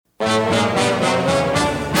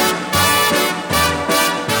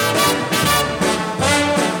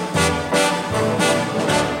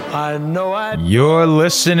You're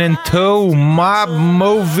listening to Mob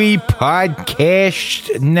Movie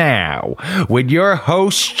Podcast now with your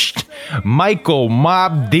hosts Michael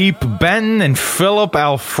Mob Deep Benton and Philip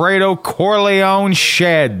Alfredo Corleone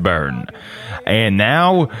Shadburn. And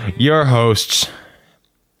now your hosts.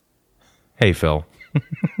 Hey, Phil.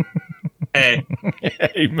 Hey.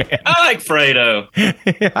 Hey, man. I like Fredo.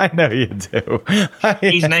 I know you do.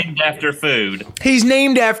 He's named after food. He's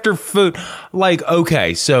named after food. Like,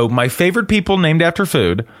 okay, so my favorite people named after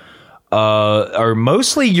food are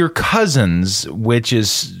mostly your cousins, which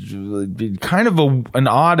is kind of an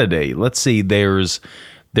oddity. Let's see. There's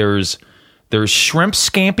Shrimp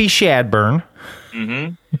Scampi Shadburn.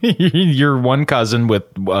 Mm-hmm. Your one cousin with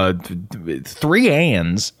three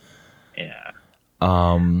hands. Yeah.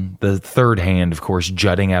 The third hand, of course,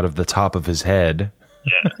 jutting out of the top of his head.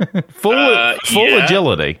 Yeah. full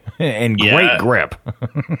agility and great grip.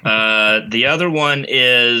 The other one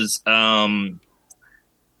is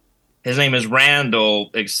his name is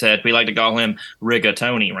Randall, except we like to call him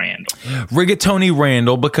Rigatoni Randall. Rigatoni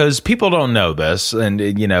Randall, because people don't know this, and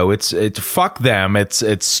you know it's fuck them. It's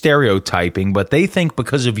stereotyping, but they think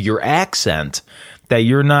because of your accent that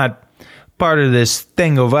you're not part of this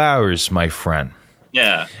thing of ours, my friend.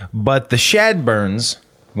 Yeah. But the Shadburns,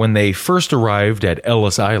 when they first arrived at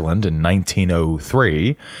Ellis Island in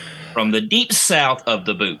 1903... From the deep south of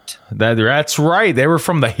the boot. That's right. They were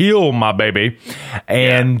from the hill, my baby.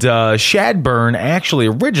 And Shadburn actually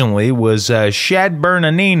originally was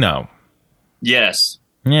Shadburnanino. Yes.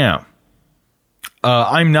 Yeah.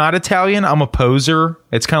 I'm not Italian. I'm a poser.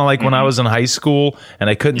 It's kind of like when I was in high school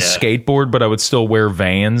and I couldn't skateboard, but I would still wear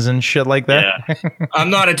Vans and shit like that. Yeah.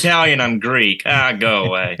 I'm not Italian. I'm Greek. Go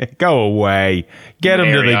away. Go away. Get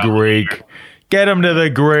him to the Greek. Get him to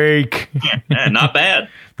the Greek. Yeah, not bad.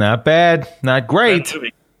 Not bad. Not great.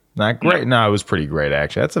 Not great. No, it was pretty great,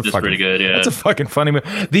 actually. That's pretty good, yeah. That's a fucking funny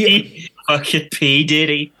movie. Fucking P.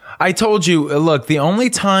 Diddy. I told you, look, the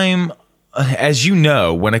only time... As you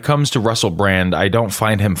know, when it comes to Russell Brand, I don't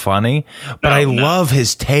find him funny, but I love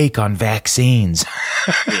his take on vaccines.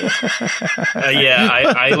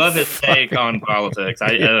 I love his take on politics.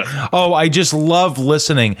 I just love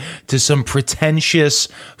listening to some pretentious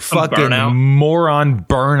fucking moron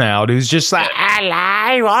burnout who's just like,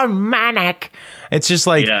 I'm manic. It's just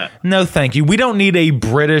like, no, thank you. We don't need a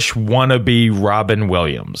British wannabe Robin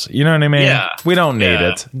Williams. You know what I mean? Yeah. We don't need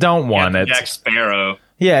it. Don't want it. Jack Sparrow.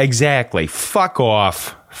 Yeah, exactly. Fuck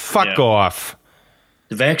off. Fuck off.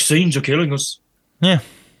 The vaccines are killing us. Yeah.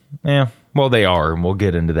 Yeah. Well, they are, and we'll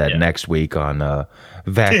get into that next week on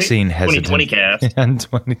vaccine hesitant. 2020 cast.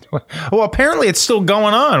 2020. Well, apparently it's still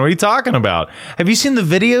going on. What are you talking about? Have you seen the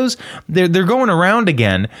videos? They're going around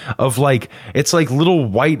again of like, it's like little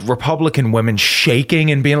white Republican women shaking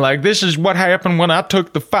and being like, this is what happened when I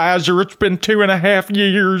took the Pfizer. It's been 2.5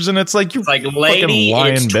 years. And it's like, lady,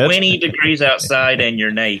 lying, it's bitch. 20 degrees outside and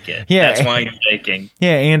you're naked. Yeah. That's why you're shaking.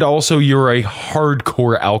 Yeah. And also you're a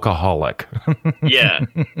hardcore alcoholic. Yeah.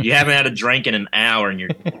 You haven't had a drink in an hour and you're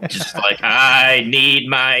just like, I need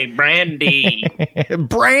my brandy.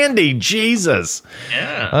 Brandy, Jesus.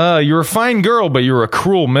 Yeah. You're a fine girl, but you're a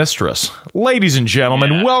cruel mistress. Ladies and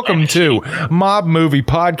gentlemen, welcome to Mob Movie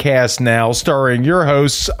Podcast now, starring your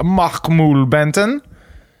hosts, Mahmoud Benton.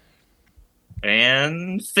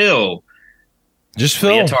 And Phil. Just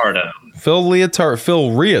Phil. Leotardo. Phil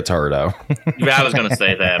Reatardo. I was going to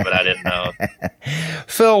say that, but I didn't know.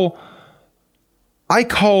 Phil, I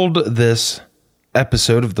called this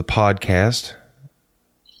episode of the podcast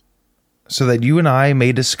so that you and I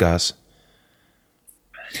may discuss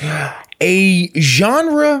a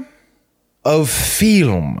genre of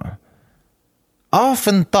film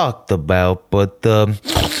often talked about, but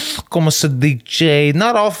como se dice,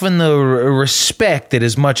 not often respected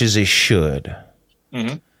as much as it should.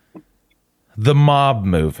 Mm-hmm. The mob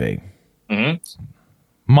movie. Mm-hmm.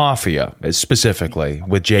 Mafia, specifically,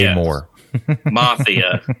 with Jay Moore.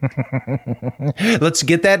 Mafia. Let's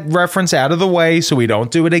get that reference out of the way so we don't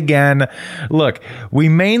do it again. Look, we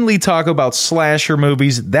mainly talk about slasher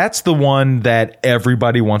movies. That's the one that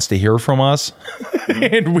everybody wants to hear from us.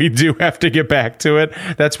 And we do have to get back to it.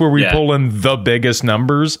 That's where we pull in the biggest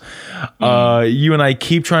numbers. You and I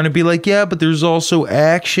keep trying to be like, yeah, but there's also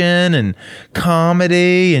action and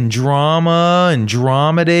comedy and drama and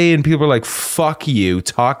dramedy. And people are like, fuck you.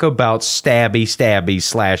 Talk about stabby,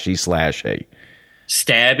 slashy.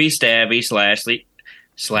 Stabby,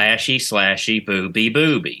 slashy,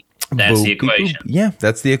 booby. That's the equation. Yeah,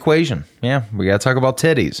 that's the equation. Yeah, we got to talk about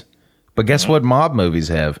titties. But guess what mob movies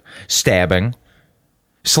have? Stabbing,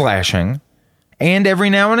 slashing, and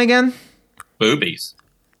every now and again, boobies.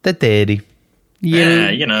 The titty. Yeah,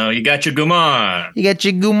 you got your Gumar. You got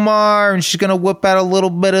your Gumar, and she's gonna whip out a little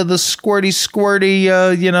bit of the squirty,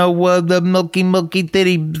 the milky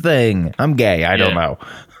titty thing. I'm gay. I don't know.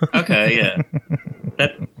 Okay, yeah.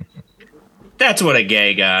 That's what a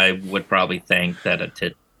gay guy would probably think, that a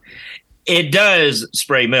tit. It does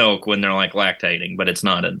spray milk when they're like lactating, but it's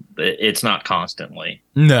not constantly.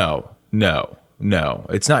 No.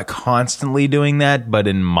 It's not constantly doing that, but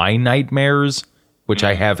in my nightmares, which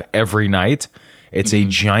I have every night, it's a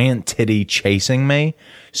giant titty chasing me,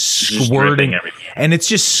 squirting, and it's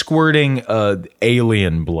just squirting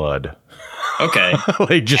alien blood. Okay.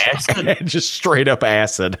 Like just straight up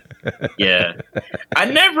acid. Yeah. I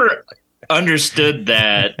never understood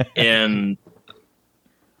that in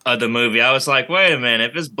the movie. I was like, wait a minute,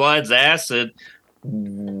 if his blood's acid,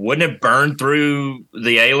 wouldn't it burn through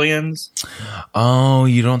the aliens? Oh,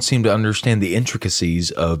 you don't seem to understand the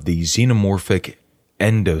intricacies of the xenomorphic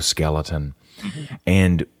endoskeleton.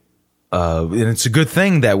 And it's a good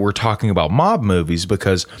thing that we're talking about mob movies,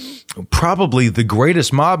 because probably the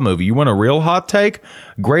greatest mob movie, you want a real hot take?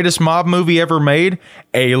 Greatest mob movie ever made?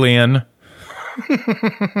 Alien.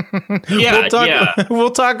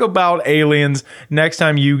 We'll talk about aliens next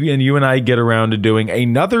time you and I get around to doing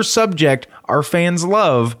another subject our fans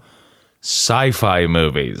love, sci-fi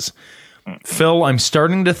movies. Phil, I'm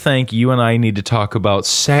starting to think you and I need to talk about,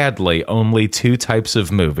 sadly, only two types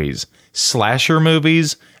of movies: slasher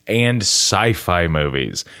movies and sci-fi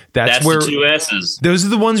movies. That's where the two S's. Those are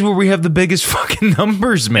the ones where we have the biggest fucking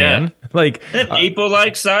numbers, man. Yeah. Like, people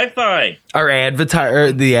like sci-fi.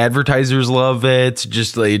 The advertisers love it.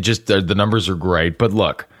 The numbers are great. But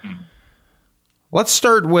look, let's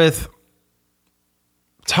start with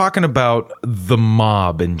talking about the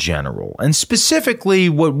mob in general, and specifically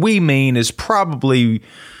what we mean is probably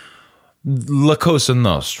La Cosa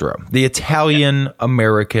Nostra, the Italian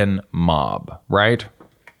American mob, right?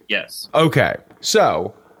 Yes. Okay,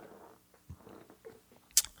 so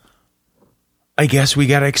I guess we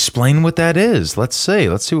got to explain what that is. Let's see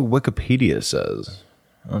what Wikipedia says.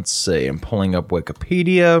 Let's see. I'm pulling up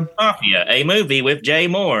Wikipedia. Mafia, a movie with Jay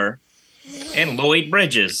Moore and Lloyd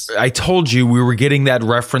Bridges. I told you we were getting that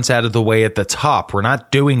reference out of the way at the top. We're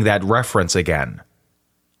not doing that reference again.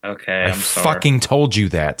 Okay, I'm sorry. Fucking told you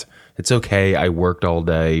that. It's okay. I worked all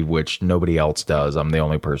day, which nobody else does. I'm the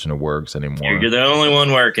only person who works anymore. You're the only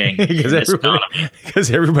one working because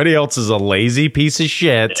everybody else is a lazy piece of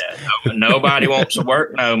shit. Yeah, nobody wants to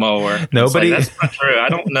work no more. Nobody. That's not true. I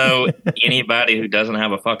don't know anybody who doesn't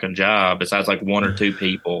have a fucking job besides like one or two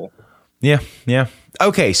people. Yeah.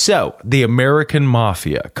 Okay, so the American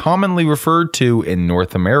Mafia, commonly referred to in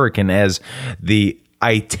North American as the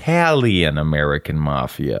Italian American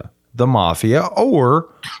Mafia, the Mafia, or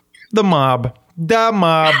the mob. Da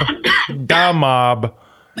mob.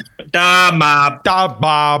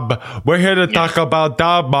 We're here to talk about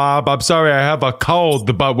da mob. I'm sorry I have a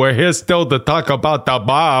cold, but we're here still to talk about the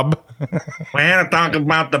mob. We're here to talk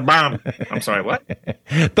about the bomb. I'm sorry, what?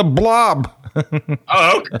 The blob.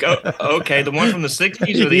 Oh, okay. The one from the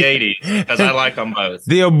 60s or the 80s? Because I like them both.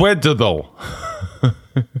 The original.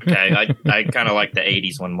 Okay, I kind of like the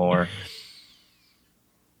 80s one more.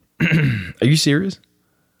 Are you serious?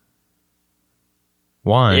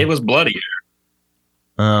 Why? It was bloodier.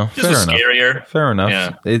 Oh, fair enough. Scarier. Fair enough.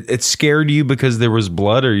 Yeah. It scared you because there was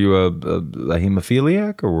blood? Are you a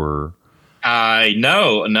hemophiliac or?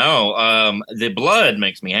 No. The blood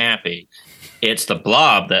makes me happy. It's the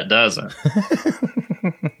blob that doesn't.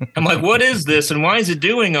 I'm like, what is this? And why is it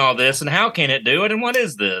doing all this? And how can it do it? And what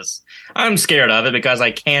is this? I'm scared of it because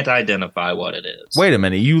I can't identify what it is. Wait a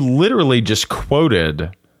minute. You literally just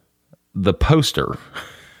quoted the poster.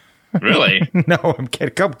 Really? No, I'm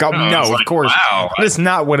kidding. Come. No, of course. Wow. That is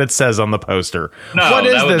not what it says on the poster. No, what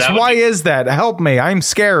is this? Why is that? Help me. I'm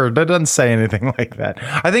scared. That doesn't say anything like that.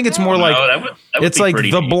 I think it's more like that would it's like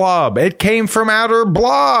the blob. It came from outer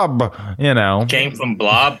blob. It came from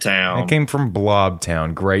Blobtown. It came from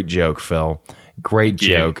Blobtown. Great joke, Phil. Great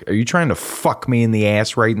joke. Are you trying to fuck me in the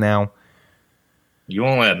ass right now? You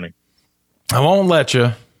won't let me. I won't let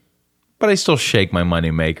you. But I still shake my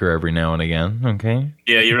money maker every now and again, okay?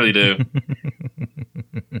 Yeah, you really do.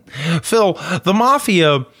 Phil, the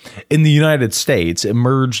mafia in the United States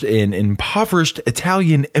emerged in impoverished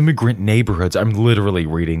Italian immigrant neighborhoods. I'm literally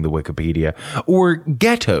reading the Wikipedia. Or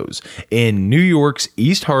ghettos in New York's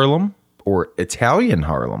East Harlem, or Italian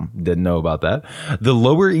Harlem. Didn't know about that. The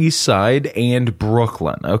Lower East Side and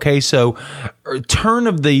Brooklyn. Okay, so turn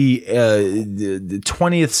of the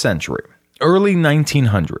 20th century. early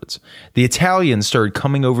 1900s, the Italians started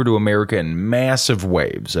coming over to America in massive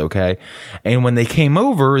waves, okay? And when they came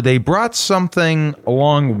over, they brought something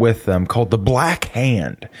along with them called the Black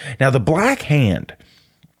Hand. Now, the Black Hand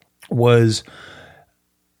was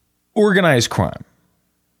organized crime,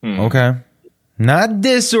 okay? Not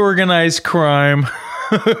disorganized crime.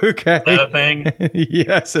 Okay. Is that a thing?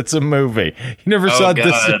 Yes, it's a movie. You never saw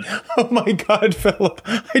this. Oh my God, Philip.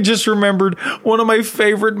 I just remembered one of my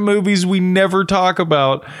favorite movies we never talk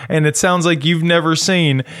about, and it sounds like you've never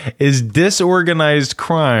seen, is Disorganized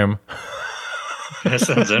Crime. That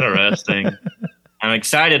sounds way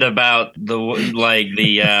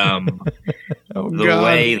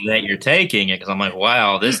that you're taking it, because I'm like,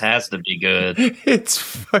 wow, this has to be good. It's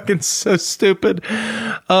fucking so stupid.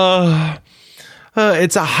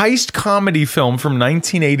 It's a heist comedy film from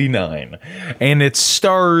 1989, and it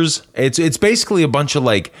stars. It's basically a bunch of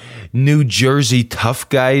like New Jersey tough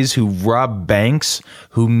guys who rob banks,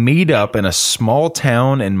 who meet up in a small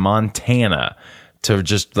town in Montana to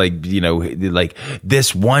just like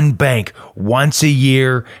this one bank once a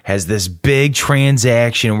year has this big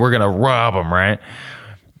transaction. We're gonna rob them, right?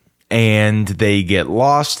 And they get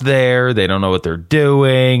lost there. They don't know what they're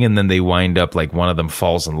doing. And then they wind up like one of them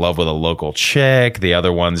falls in love with a local chick. The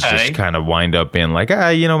other ones just kind of wind up being like, maybe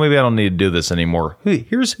I don't need to do this anymore.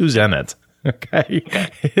 Here's who's in it. Okay.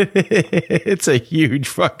 It's a huge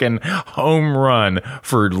fucking home run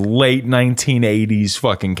for late 1980s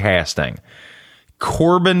fucking casting.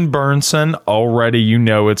 Corbin Burnson, already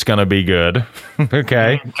it's going to be good.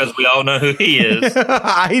 Okay. Because we all know who he is.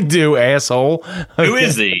 I do, asshole. Okay. Who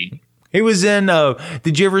is he? He was in,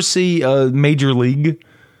 did you ever see Major League?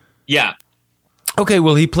 Yeah. Okay,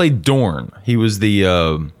 well, he played Dorn. He was the,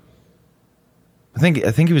 I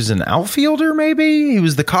think he was an outfielder, maybe? He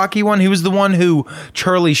was the cocky one. He was the one who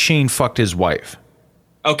Charlie Sheen fucked his wife.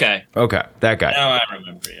 Okay, that guy. Now I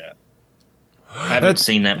remember, yeah. I haven't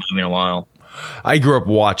seen that movie in a while. I grew up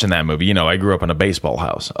watching that movie. I grew up in a baseball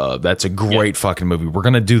house. That's a great fucking movie. We're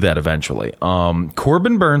going to do that eventually.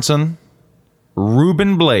 Corbin Burnson,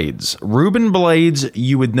 Ruben Blades. Ruben Blades,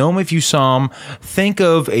 you would know him if you saw him. Think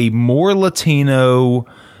of a more Latino,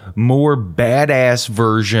 more badass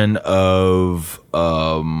version of,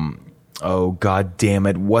 oh, God damn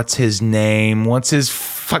it. What's his name? What's his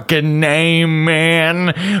fucking name,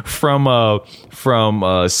 man? From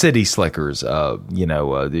City Slickers. Which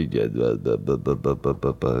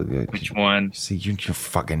one? See, you're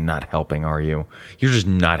fucking not helping, are you? You're just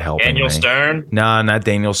not helping. Daniel me. Stern? Nah, not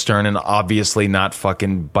Daniel Stern, and obviously not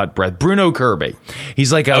fucking butt breath. Bruno Kirby.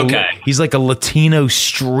 He's like a Latino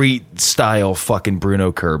street style fucking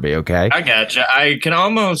Bruno Kirby. Okay, I gotcha. I can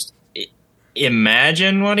almost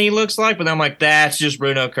imagine what he looks like, but I'm like, that's just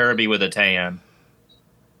Bruno Kirby with a tan.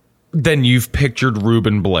 Then you've pictured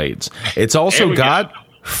Ruben Blades. It's also got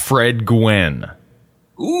Fred Gwynn.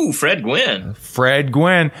 Ooh, Fred Gwynn. Fred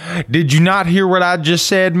Gwynn. Did you not hear what I just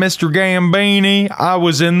said, Mr. Gambini? I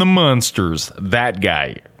was in the Munsters. That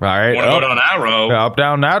guy. All right. Wanna go down that road? Up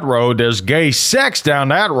down that road. There's gay sex down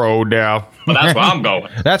that road now. Well, that's where I'm going.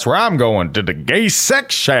 That's where I'm going, to the gay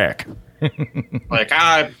sex shack. Like,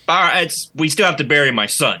 we still have to bury my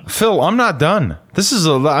son. Phil, I'm not done.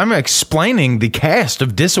 I'm explaining the cast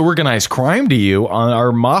of Disorganized Crime to you on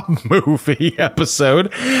our mob movie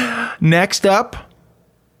episode. Next up,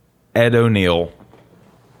 Ed O'Neill.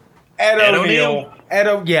 Ed O'Neill.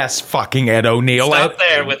 Yes, fucking Ed O'Neill. Stop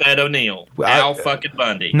there with Ed O'Neill. Al fucking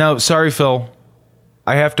Bundy. No, sorry, Phil.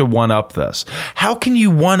 I have to one-up this. How can you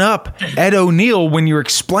one-up Ed O'Neill when you're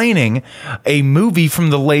explaining a movie from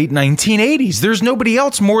the late 1980s? There's nobody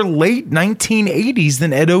else more late 1980s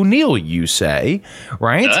than Ed O'Neill, you say,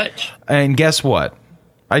 right? Dutch. And guess what?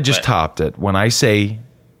 I just topped it when I say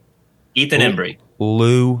Ethan Embry.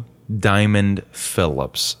 Lou Diamond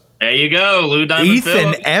Phillips. There you go, Lou Diamond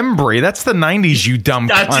Phillips. Ethan Embry. That's the 90s, you dumb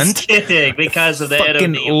cunt. I'm just kidding, because of the Ed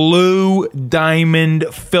O'Neill. Lou Diamond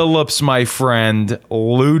Phillips, my friend.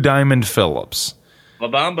 Lou Diamond Phillips. La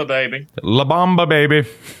Bamba, baby. La Bamba, baby.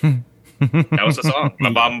 That was the song.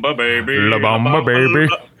 La Bamba, baby. La Bamba, baby.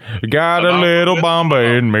 Got a little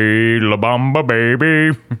Bamba in me. La Bamba,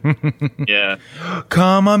 baby. Yeah.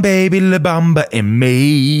 Come on, baby. La Bamba in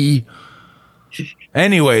me.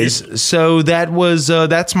 Anyways, so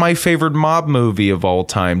that's my favorite mob movie of all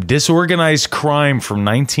time, Disorganized Crime from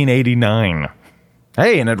 1989.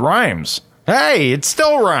 Hey, and it rhymes. Hey, it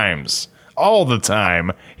still rhymes all the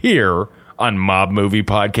time here on Mob Movie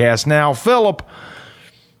Podcast. Now, Philip,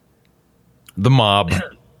 the mob.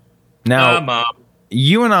 Now, mob.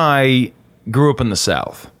 You and I grew up in the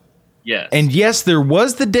South. Yes. And yes, there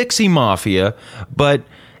was the Dixie Mafia, but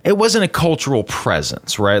it wasn't a cultural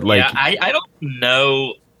presence, right? Like, yeah, I don't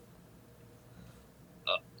know.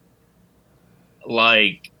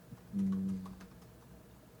 Like,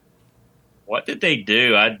 what did they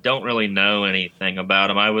do? I don't really know anything about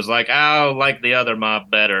them. I was like, oh, like the other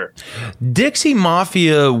mob better. Dixie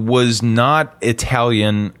Mafia was not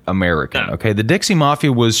Italian American. No. Okay, the Dixie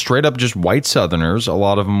Mafia was straight up just white Southerners. A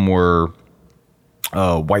lot of them were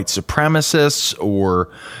white supremacists, or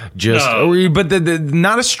just, but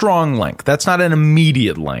not a strong link. That's not an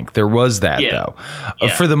immediate link. There was that though.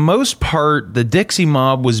 For the most part, the Dixie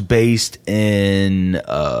Mob was based in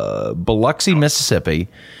Biloxi, Mississippi.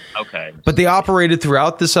 Okay. But they operated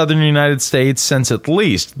throughout the southern United States since at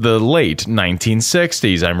least the late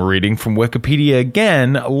 1960s. I'm reading from Wikipedia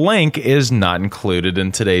again. Link is not included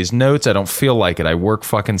in today's notes. I don't feel like it. I work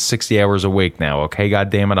fucking 60 hours a week now, okay? God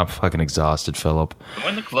damn it, I'm fucking exhausted, Philip.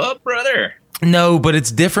 Join the club, brother. No, but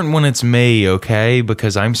it's different when it's me, okay?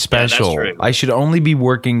 Because I'm special. Yeah, that's true. I should only be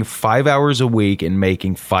working 5 hours a week and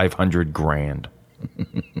making $500,000.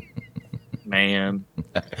 Man,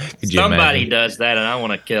 somebody does that, and I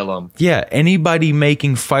want to kill them. Yeah, anybody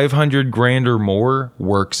making $500,000 or more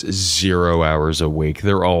works 0 hours a week.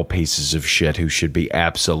 They're all pieces of shit who should be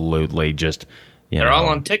absolutely just. They're all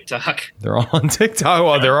on TikTok. They're all on TikTok.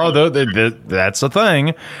 Well, they're all that's a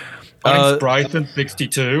thing. I'm Bryson,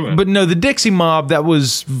 62. But no, the Dixie Mob, that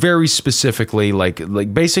was very specifically like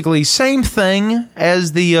basically same thing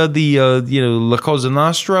as the La Cosa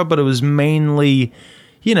Nostra, but it was mainly.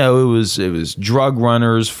 You know, it was drug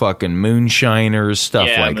runners, fucking moonshiners, stuff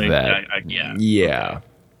like that. Yeah.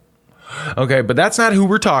 Okay, but that's not who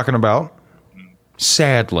we're talking about.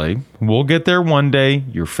 Sadly, we'll get there one day.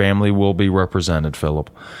 Your family will be represented,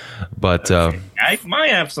 Philip. But I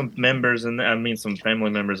might have some members some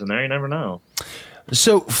family members in there. You never know.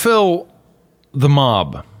 So, Phil, the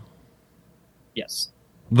mob. Yes.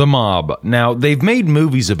 The mob. Now, they've made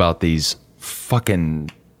movies about these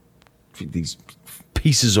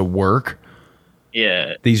pieces of work.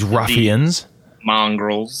 Yeah. These ruffians.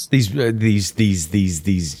 Mongrels. These ballyhoo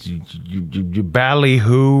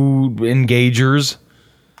engagers.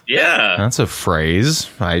 Yeah. That's a phrase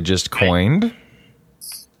I just coined.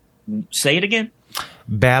 Say it again.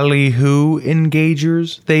 Ballyhoo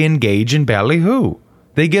engagers. They engage in ballyhoo.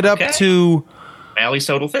 They get up to Bally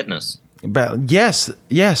Total Fitness. Yes.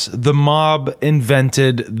 The mob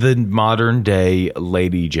invented the modern day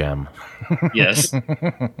Lady Gem. Yes.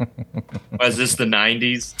 Was this the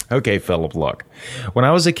 90s? Okay, Philip, look. When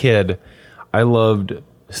I was a kid, I loved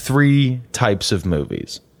 3 types of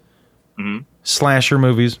movies. Mm-hmm. Slasher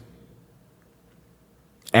movies,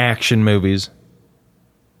 action movies,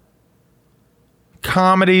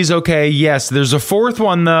 comedies, okay, yes. There's a 4th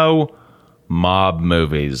one, though. Mob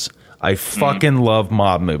movies. I fucking love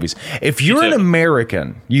mob movies. If you're an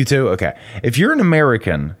American, you too? Okay. If you're an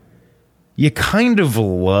American, you kind of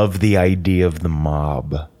love the idea of the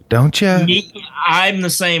mob, don't you? I'm the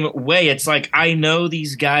same way. It's like, I know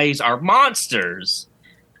these guys are monsters,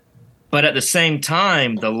 but at the same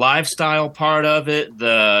time, the lifestyle part of it,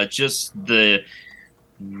 it's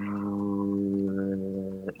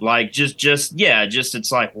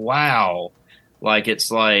like, wow. Like,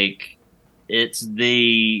 it's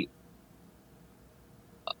the,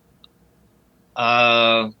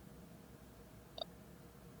 I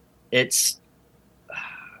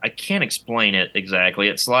can't explain it exactly.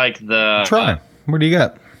 It's like the... Try. What do you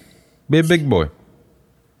got? Be a big boy.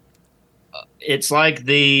 It's like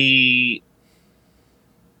the...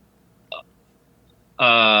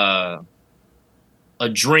 a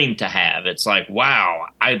dream to have. It's like, wow,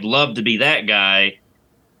 I'd love to be that guy.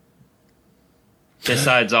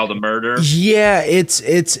 Besides all the murder. Yeah, it's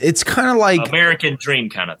kind of like American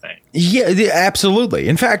dream kind of thing. Yeah, absolutely.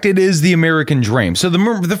 In fact, it is the American dream. So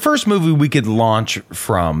the first movie we could launch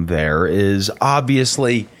from there is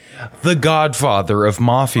obviously the godfather of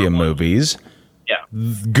mafia movies. Yeah.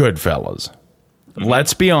 Goodfellas. Mm-hmm.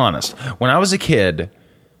 Let's be honest. When I was a kid,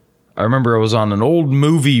 I remember I was on an old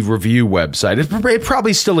movie review website. It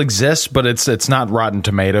probably still exists, but it's not Rotten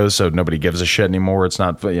Tomatoes, so nobody gives a shit anymore. It's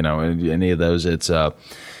not, any of those.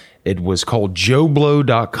 It was called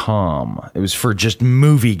JoeBlow.com. It was for just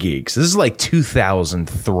movie geeks. This is like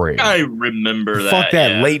 2003. I remember that. Fuck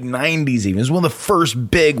that, late 90s even. It was one of the first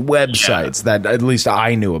big websites that at least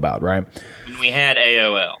I knew about, right? When we had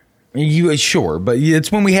AOL. Sure, but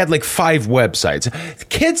it's when we had like 5 websites.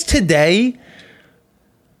 Kids today...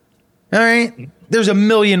 All right. There's a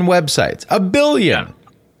million websites. A billion. Yeah.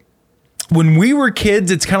 When we were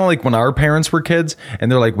kids, it's kind of like when our parents were kids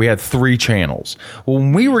and they're like, we had 3 channels. Well,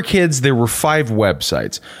 when we were kids, there were 5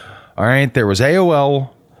 websites. All right. There was AOL,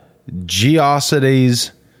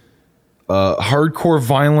 Geocities, hardcore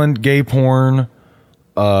violent gay porn,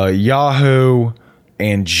 Yahoo,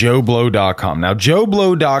 and JoeBlow.com. Now,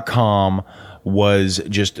 JoeBlow.com was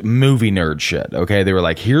just movie nerd shit. Okay, they were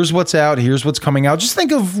like, here's what's out, here's what's coming out. Just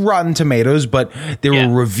think of Rotten Tomatoes, but there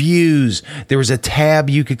were reviews. There was a tab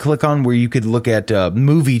you could click on where you could look at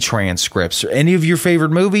movie transcripts. Any of your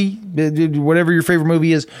favorite movie, whatever your favorite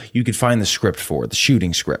movie is, you could find the script for it, the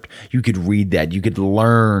shooting script. You could read that. You could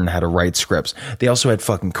learn how to write scripts. They also had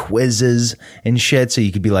fucking quizzes and shit, so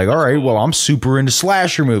you could be like, all right, well, I'm super into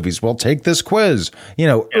slasher movies. Well, take this quiz.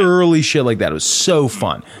 Early shit like that. It was so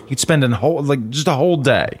fun. You'd spend just a whole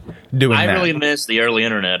day doing that. I really miss the early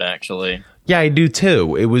internet, actually. Yeah, I do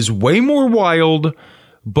too. It was way more wild,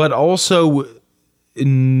 but also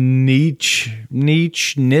niche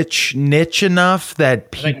enough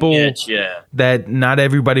that people that not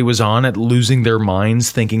everybody was on it losing their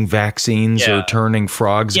minds thinking vaccines are turning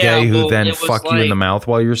frogs gay who then fuck you in the mouth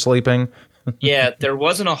while you're sleeping. Yeah, there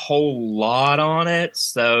wasn't a whole lot on it,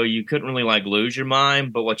 so you couldn't really lose your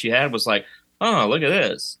mind, but what you had was oh, look at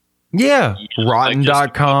this. Yeah,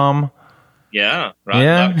 Rotten.com. Yeah,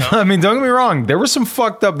 Rotten.com. I mean, don't get me wrong. There was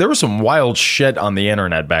some wild shit on the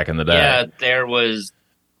internet back in the day. Yeah, there was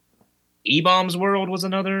E-Bombs World was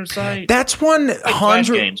another site. That's one.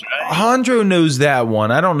 Hondro knows that one.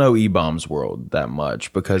 I don't know E-Bombs World that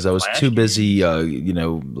much because I was too busy,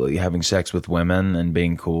 having sex with women and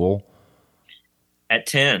being cool. At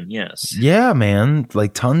 10, yes. Yeah, man.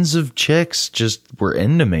 Tons of chicks just were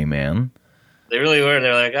into me, man. They really were.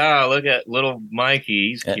 They're like, oh, look at little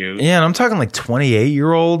Mikey. He's cute. Yeah, and I'm talking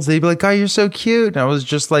 28-year-olds. They'd be like, oh, you're so cute. And I was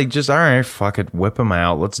just all right, fuck it. Whip them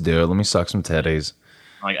out. Let's do it. Let me suck some titties.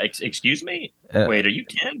 Excuse me? Wait, are you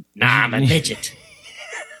 10? Nah, I'm a midget.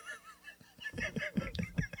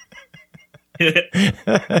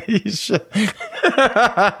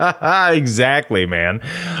 Exactly, man.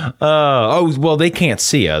 Well, they can't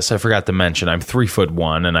see us. I forgot to mention I'm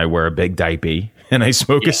 3'1" and I wear a big diaper and I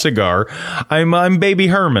smoke a cigar. I'm Baby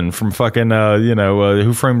Herman from fucking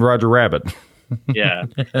Who Framed Roger Rabbit. Yeah,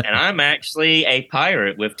 and I'm actually a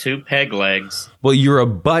pirate with 2 peg legs. Well, you're a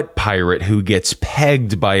butt pirate who gets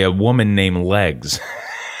pegged by a woman named Legs.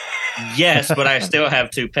 Yes, but I still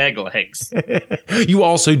have 2 peg legs. You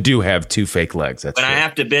also do have 2 fake legs. That's when true. I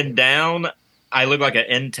have to bend down, I look like an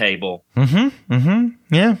end table.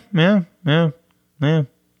 Yeah.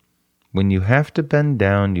 When you have to bend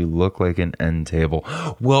down, you look like an end table.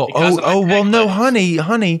 Well, no,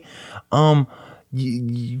 honey.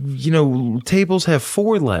 Tables have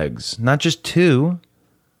 4 legs, not just 2.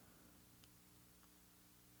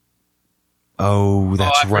 Oh,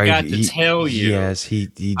 that's right. I forgot to tell you. Yes, he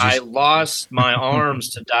just... I lost my arms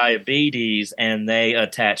to diabetes, and they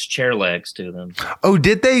attached chair legs to them. Oh,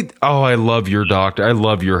 did they? Oh, I love your doctor. I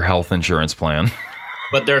love your health insurance plan.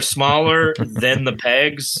 But they're smaller than the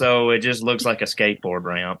pegs, so it just looks like a skateboard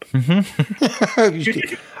ramp.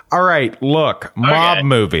 All right, look, mob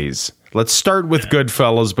movies. Let's start with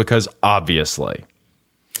Goodfellas because obviously.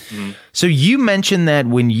 Mm-hmm. So you mentioned that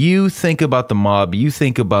when you think about the mob, you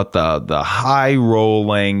think about the high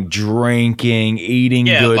rolling, drinking, eating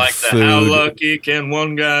good food. How lucky can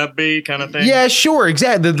one guy be kind of thing? Yeah, sure,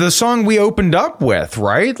 exactly. The song we opened up with,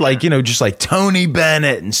 right? Just like Tony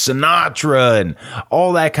Bennett and Sinatra and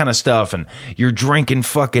all that kind of stuff. And you're drinking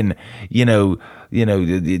fucking, just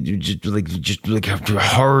like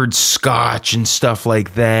hard scotch and stuff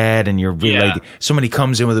like that, and you're like somebody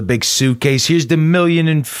comes in with a big suitcase. Here's the million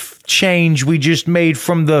and change we just made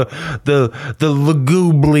from the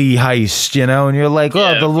Lagubli heist, and you're like, the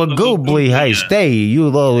Lagubli heist. Hey,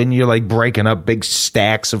 and you're like breaking up big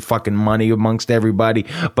stacks of fucking money amongst everybody,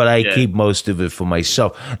 but I keep most of it for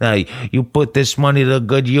myself. Now you put this money to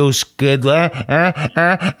good use, good, kind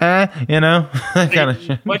of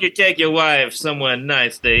shit. Why'd you take your wife somewhere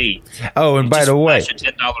nice to eat? Oh, and by the way, flash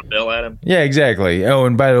a $10 bill at him. Yeah, exactly. Oh,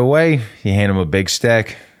 and by the way, you hand him a big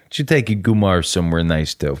stack. You take your Gumar somewhere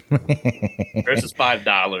nice too. Versus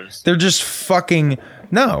 $5. They're just fucking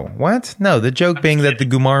no. What? No. The joke being that the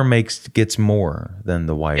Gumar gets more than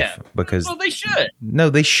the wife because they should. No,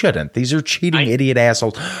 they shouldn't. These are cheating idiot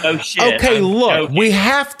assholes. Oh shit. Okay, look, we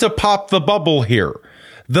have to pop the bubble here.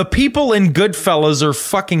 The people in Goodfellas are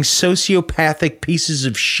fucking sociopathic pieces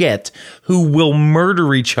of shit who will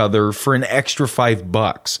murder each other for an extra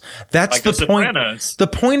 $5. That's the point. Sopranos. The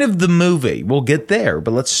point of the movie. We'll get there,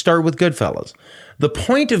 but let's start with Goodfellas. The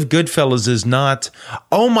point of Goodfellas is not,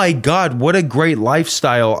 oh my God, what a great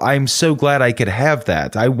lifestyle. I'm so glad I could have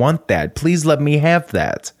that. I want that. Please let me have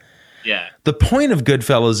that. Yeah. The point of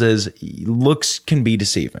Goodfellas is looks can be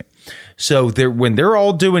deceiving. So when they're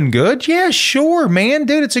all doing good, yeah, sure, man,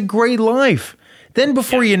 dude, it's a great life. Then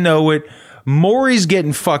before you know it, Maury's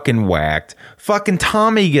getting fucking whacked. Fucking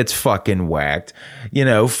Tommy gets fucking whacked. You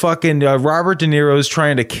know, fucking Robert De Niro's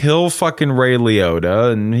trying to kill fucking Ray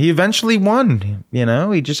Liotta, and he eventually won. You know,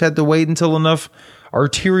 he just had to wait until enough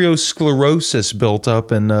arteriosclerosis built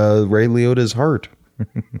up in Ray Liotta's heart.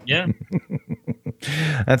 Yeah.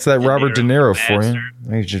 That's that Robert De Niro for you.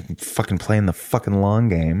 He's just fucking playing the fucking long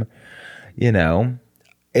game. You know,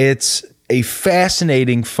 it's a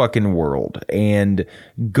fascinating fucking world, and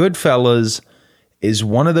Goodfellas is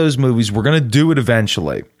one of those movies. We're going to do it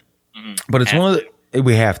eventually, but it's one of the,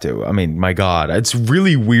 we have to. I mean, my God, it's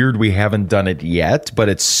really weird we haven't done it yet, but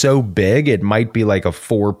it's so big. It might be like a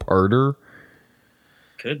 4-parter.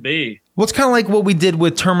 Could be. Well, it's kind of like what we did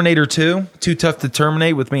with Terminator 2, Too Tough to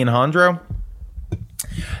Terminate with me and Hondro.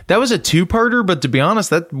 That was a 2-parter, but to be honest,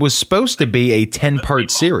 that was supposed to be a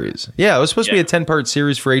 10-part series. Yeah, it was supposed to be a 10-part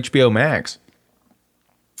series for HBO Max.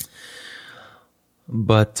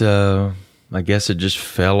 But I guess it just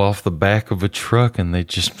fell off the back of a truck, and they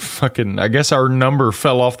just fucking... I guess our number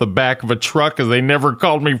fell off the back of a truck because they never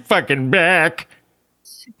called me fucking back.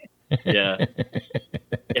 Yeah.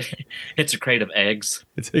 It's a crate of eggs.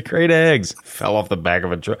 It's a crate of eggs. Fell off the back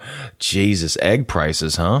of a truck. Jesus, egg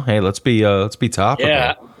prices, huh? Hey, let's be topical.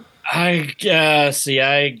 Yeah. I think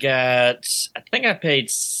I paid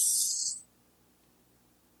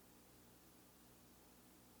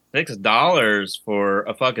 $6 for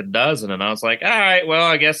a fucking dozen, and I was like, all right, well,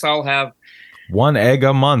 I guess I'll have 1 egg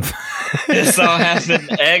a month. guess I'll have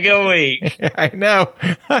an egg a week. I know,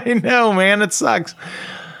 man. It sucks.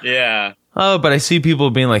 Yeah. Oh, but I see people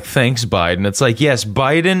being like, thanks, Biden. It's like, yes,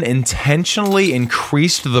 Biden intentionally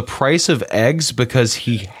increased the price of eggs because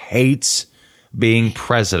he hates being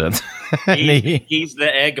president. He's the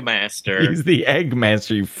egg master. He's the egg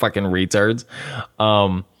master, you fucking retards.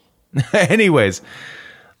 Anyways,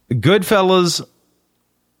 Goodfellas.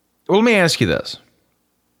 Well, let me ask you this.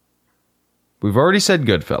 We've already said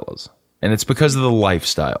Goodfellas, and it's because of the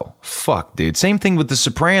lifestyle. Fuck, dude. Same thing with The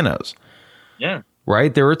Sopranos. Yeah.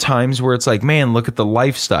 Right? There are times where it's like, man, look at the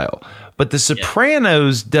lifestyle. But The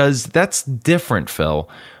Sopranos that's different, Phil.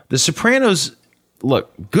 The Sopranos,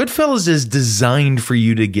 look, Goodfellas is designed for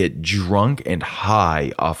you to get drunk and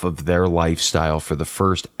high off of their lifestyle for the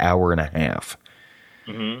first hour and a half.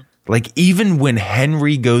 Mm-hmm. Like, even when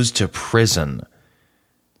Henry goes to prison,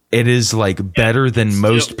 it is like better than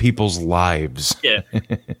most people's lives. Yeah.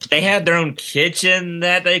 They had their own kitchen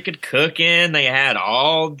that they could cook in. They had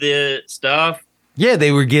all the stuff. Yeah,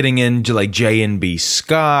 they were getting into like J&B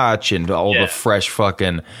Scotch and all the fresh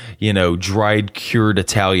fucking, dried cured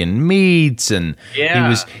Italian meats, and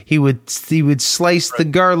he would slice the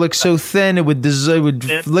garlic so thin it would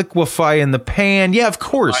liquefy in the pan. Yeah, of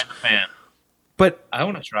course. But I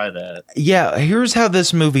want to try that. Yeah, here's how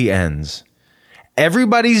this movie ends.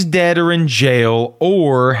 Everybody's dead or in jail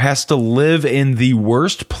or has to live in the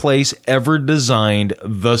worst place ever designed,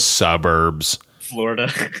 the suburbs.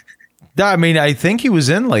 Florida. I mean, I think he was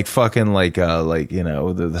in like fucking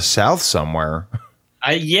the South somewhere.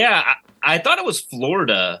 I thought it was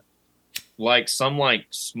Florida, like some like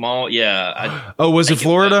small. Yeah. Was it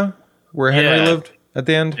Florida where Henry lived at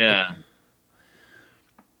the end? Yeah.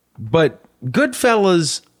 But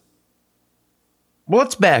Goodfellas. Well,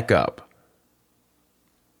 let's back up.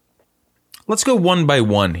 Let's go one by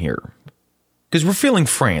one here, because we're feeling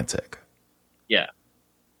frantic. Yeah.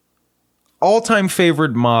 All-time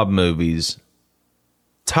favorite mob movies,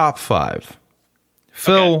 top 5.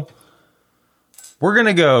 Phil, we're going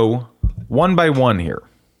to go one by one here.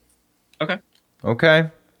 Okay?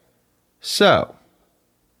 So,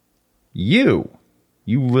 you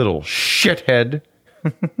little shithead,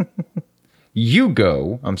 you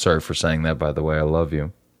go. I'm sorry for saying that, by the way. I love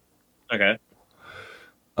you. Okay.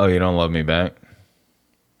 Oh, you don't love me back?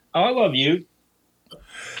 Oh, I love you.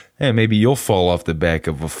 Hey, maybe you'll fall off the back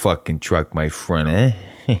of a fucking truck, my friend, eh?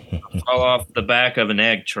 Fall off the back of an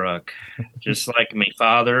egg truck. Just like me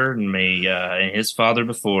father and me and his father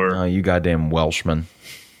before. Oh, you goddamn Welshman.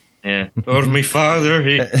 Yeah. Or me father.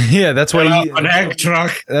 Yeah, that's why an egg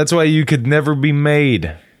truck. That's why you could never be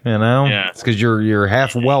made. Yeah. It's because you're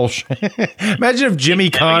half Welsh. Imagine if Jimmy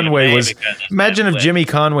Conway was. Imagine if Jimmy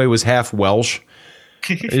Conway was half Welsh.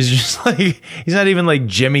 He's just like, he's not even like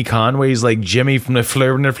Jimmy Conway. He's like Jimmy from the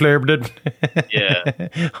Fleur. Yeah.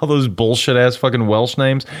 All those bullshit ass fucking Welsh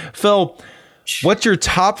names. Phil, what's your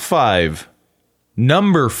top 5?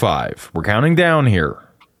 Number 5. We're counting down here.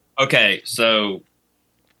 Okay, so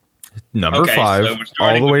number 5,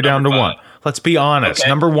 all the way down to 1. Let's be honest. Okay.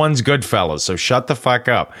 Number 1's Goodfellas, so shut the fuck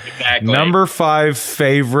up. Exactly. Number 5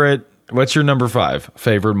 favorite What's your number 5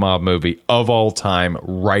 favorite mob movie of all time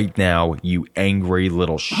right now, you angry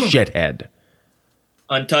little shithead?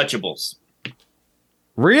 Untouchables.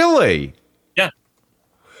 Really? Yeah.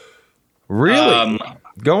 Really?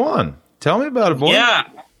 Go on. Tell me about it, boy. Yeah.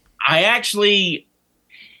 I actually,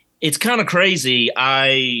 it's kind of crazy.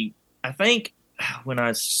 I think when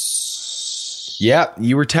I... Yeah,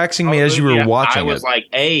 you were texting me as you were watching it. I was like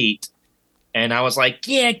 8, and I was like,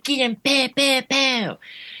 yeah, get him, pow, pow, pow.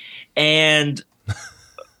 And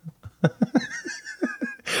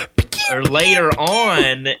or later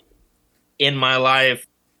on in my life,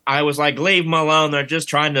 I was like, leave them alone. They're just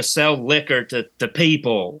trying to sell liquor to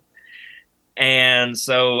people. And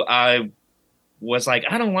so I was like,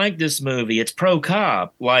 I don't like this movie. It's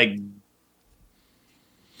pro-cop. Like,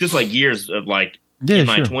 just like years of like in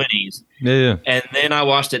my 20s. Yeah. And then I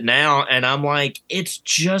watched it now, and I'm like, it's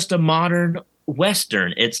just a modern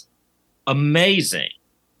Western. It's amazing.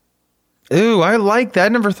 Ooh, I like that. I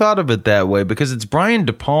never thought of it that way because it's Brian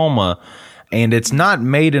De Palma, and it's not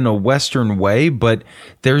made in a Western way, but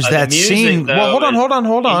there's that scene. Well, hold on.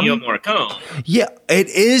 Ennio Morricone. Yeah, it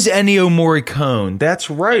is Ennio Morricone. That's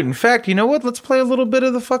right. In fact, you know what? Let's play a little bit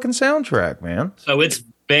of the fucking soundtrack, man. So it's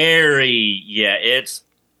very, it's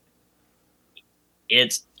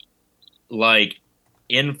like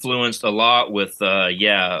influenced a lot with,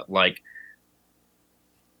 like.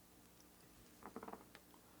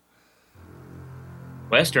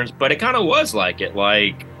 Westerns, but it kind of was like it,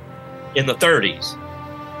 like in the 30s.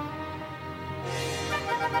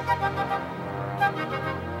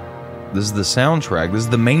 This is the soundtrack. This is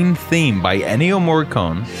the main theme by Ennio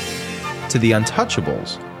Morricone to The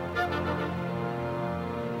Untouchables.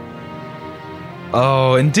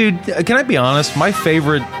 Oh, and dude, can I be honest? My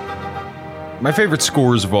favorite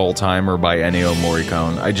scores of all time are by Ennio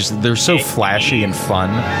Morricone. They're so flashy and fun.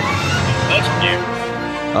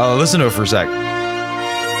 Oh, listen to it for a sec.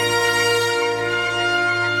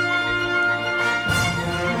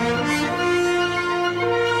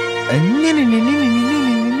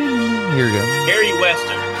 Here we go. Harry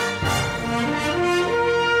Western.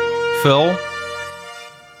 Phil,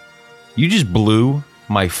 you just blew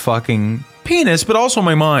my fucking penis, but also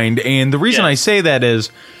my mind. And the reason I say that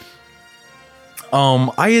is,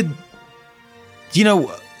 I had,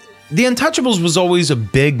 The Untouchables was always a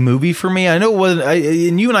big movie for me. I know it wasn't,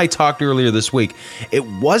 and you and I talked earlier this week. It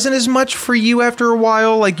wasn't as much for you after a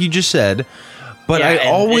while, like you just said. But I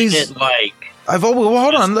always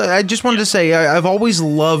hold on. I just wanted to say I've always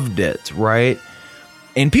loved it, right?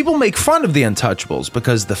 And people make fun of The Untouchables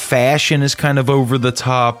because the fashion is kind of over the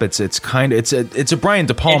top. It's a Brian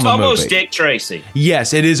De Palma movie. It's almost Dick Tracy.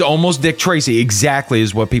 Yes, it is almost Dick Tracy. Exactly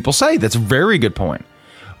is what people say. That's a very good point.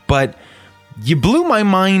 But you blew my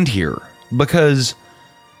mind here because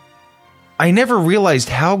I never realized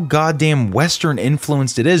how goddamn Western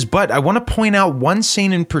influenced it is. But I want to point out one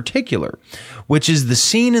scene in particular, which is the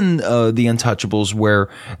scene in The Untouchables where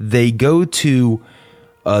they go to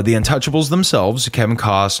The Untouchables themselves, Kevin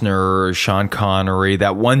Costner, Sean Connery,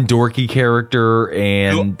 that one dorky character,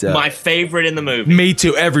 and my favorite in the movie. Me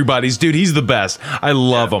too. Everybody's, dude. He's the best. I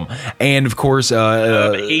love him. And of course,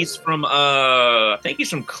 he's from I think he's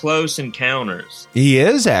from Close Encounters. He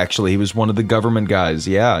is actually. He was one of the government guys.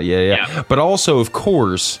 Yeah. But also, of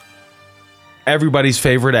course, everybody's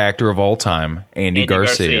favorite actor of all time, Andy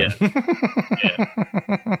Garcia.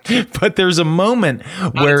 But there's a moment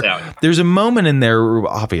in there,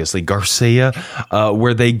 obviously Garcia,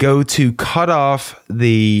 where they go to cut off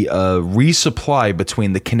the resupply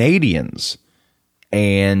between the Canadians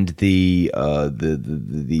and the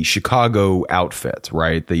Chicago outfit,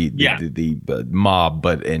 right? The mob,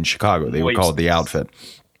 but in Chicago they would call it the outfit.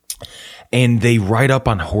 And they ride up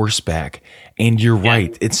on horseback. And you're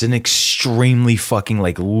right. It's an extremely fucking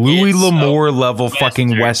like Louis L'Amour level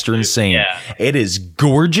fucking Western scene. Yeah. It is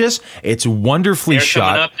gorgeous. It's wonderfully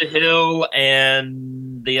shot. They're coming up the hill,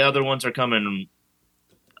 and the other ones are coming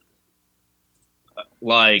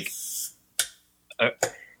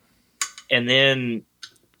and then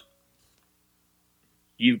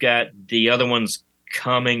you've got the other ones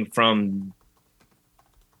coming from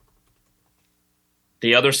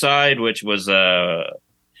the other side, which was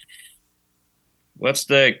what's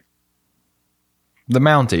the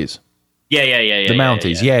Mounties? Yeah. The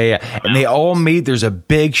Mounties, yeah. And they all meet. There's a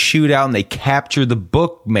big shootout, and they capture the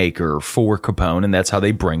bookmaker for Capone, and that's how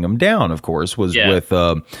they bring him down. Of course, was with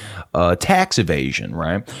tax evasion,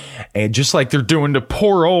 right? And just like they're doing to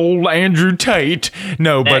poor old Andrew Tate.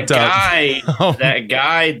 That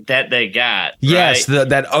guy that they got. Yes, right?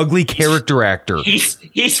 that ugly character actor.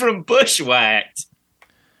 He's from Bushwhacked.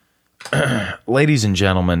 ladies and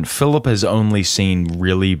gentlemen, Philip has only seen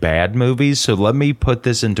really bad movies, so let me put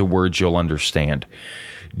this into words you'll understand.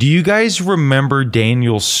 Do you guys remember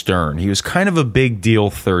Daniel Stern? He was kind of a big deal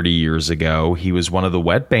 30 years ago. He was one of the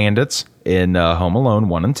wet bandits in Home Alone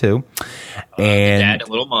 1 and 2. And Dad and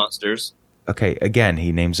Little Monsters. Okay, again,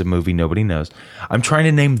 he names a movie nobody knows. I'm trying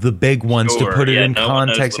to name the big ones to put it in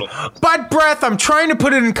context. But, Breath, I'm trying to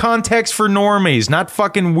put it in context for normies, not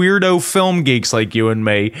fucking weirdo film geeks like you and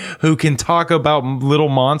me who can talk about Little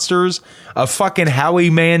Monsters. A fucking Howie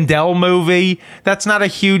Mandel movie. That's not a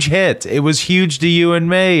huge hit. It was huge to you and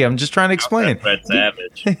me. I'm just trying to explain. Fred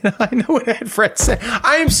Savage. I know it had Fred Savage.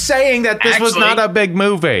 I'm saying that this was not a big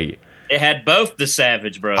movie. It had both the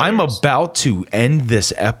Savage brothers. I'm about to end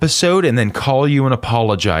this episode and then call you and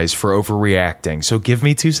apologize for overreacting. So give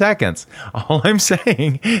me 2 seconds. All I'm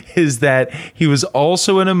saying is that he was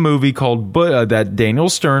also in a movie called that Daniel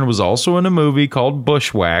Stern was also in a movie called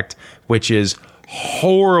Bushwhacked, which is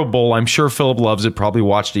horrible. I'm sure Philip loves it. Probably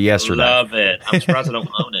watched it yesterday. Love it. I'm surprised I don't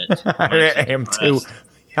own it. I am too.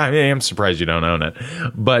 I am surprised you don't own it.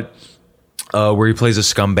 But where he plays a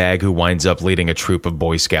scumbag who winds up leading a troop of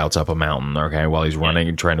Boy Scouts up a mountain, okay, while he's running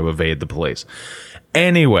and trying to evade the police.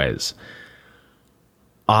 Anyways,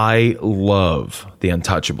 I love The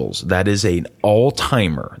Untouchables. That is an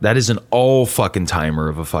all-timer. That is an all-fucking-timer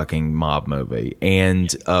of a fucking mob movie.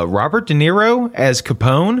 And Robert De Niro as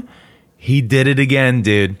Capone, he did it again,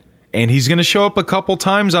 dude. And he's going to show up a couple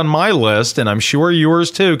times on my list, and I'm sure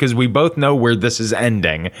yours too, because we both know where this is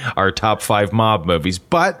ending, our top 5 mob movies.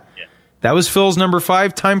 But that was Phil's number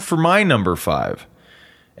 5. Time for my number 5.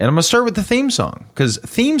 And I'm going to start with the theme song, because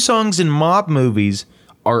theme songs in mob movies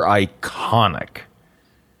are iconic.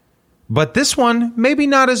 But this one, maybe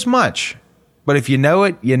not as much. But if you know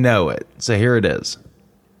it, you know it. So here it is.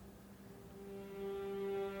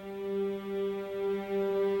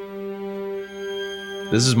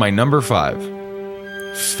 This is my number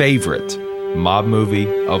 5 favorite mob movie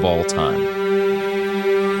of all time.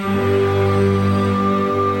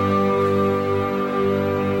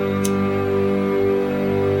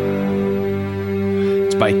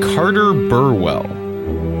 It's by Carter Burwell.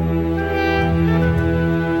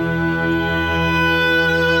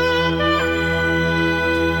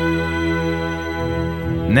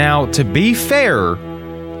 Now, to be fair,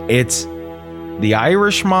 it's the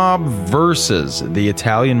Irish mob versus the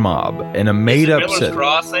Italian mob in a made-up set. Miller's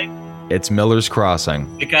Crossing? It's Miller's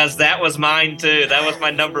Crossing. Because that was mine too. That was my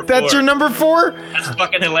number 4. That's your number 4? That's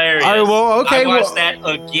fucking hilarious. All right, well, okay. I watched that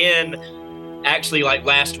again, actually, like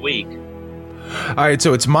last week. All right,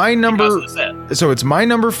 so it's my number. So it's my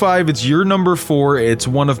number 5. It's your number 4. It's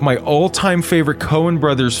one of my all-time favorite Coen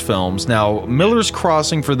Brothers films. Now, Miller's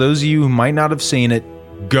Crossing. For those of you who might not have seen it,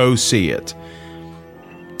 go see it.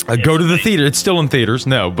 Go to the theater. It's still in theaters.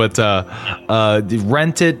 No, but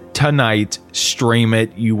rent it tonight. Stream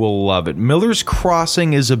it. You will love it. Miller's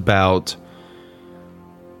Crossing is about...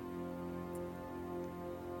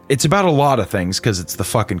 It's about a lot of things because it's the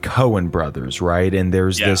fucking Coen brothers, right? And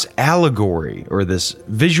there's this allegory or this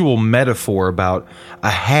visual metaphor about a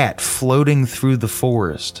hat floating through the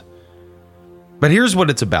forest. But here's what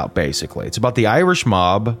it's about, basically. It's about the Irish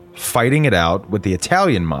mob fighting it out with the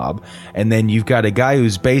Italian mob. And then you've got a guy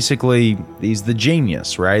who's basically, he's the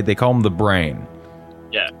genius, right? They call him the brain.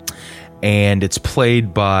 Yeah. And it's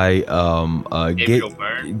played by Gabriel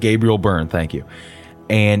Byrne. Gabriel Byrne, thank you.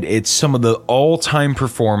 And it's some of the all-time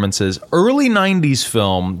performances. Early 90s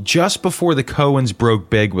film, just before the Coens broke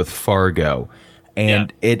big with Fargo.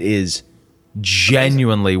 And it is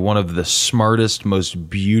genuinely one of the smartest, most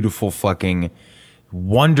beautiful fucking...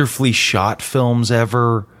 wonderfully shot films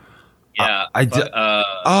ever. Yeah.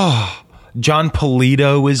 John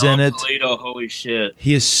Polito is in it. John Polito, holy shit.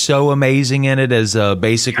 He is so amazing in it as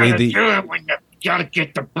basically the... You gotta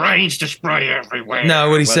get the brains to spray everywhere. No,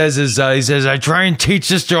 what he says is, he says, I try and teach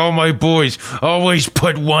this to all my boys. Always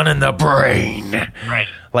put one in the brain. Right.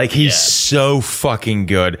 Like, he's so fucking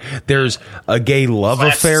good. There's a gay love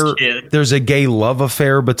affair. There's a gay love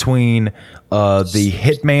affair between the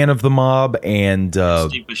hitman of the mob and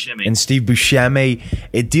Steve Buscemi.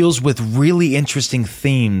 It deals with really interesting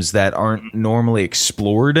themes that aren't normally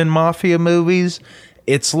explored in mafia movies.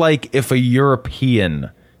 It's like if a European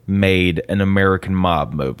made an American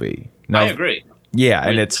mob movie. Now, I agree. Yeah,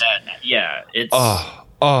 and it's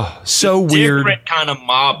so weird. Different kind of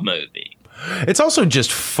mob movie. It's also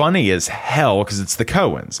just funny as hell because it's the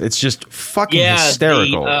Coens. It's just fucking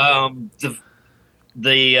hysterical.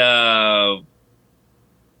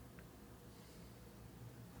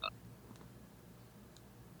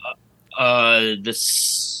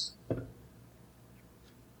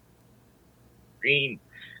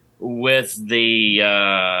 with the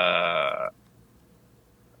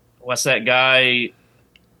what's that guy?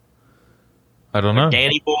 I don't know.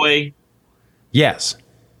 Danny Boy Yes.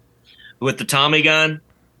 with the Tommy gun.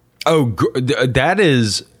 Oh, that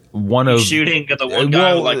is one of Shooting at the one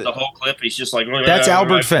guy with, like the whole clip. He's just like that's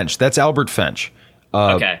Albert Finch. That's Albert Finch.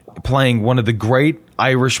 Okay. Playing one of the great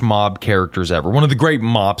Irish mob characters ever, one of the great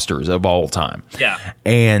mobsters of all time. Yeah.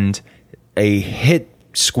 And a hit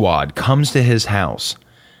squad comes to his house,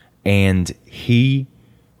 and he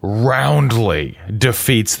roundly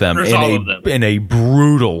defeats them in a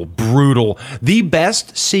brutal, the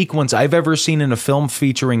best sequence I've ever seen in a film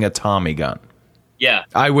featuring a Tommy gun. Yeah.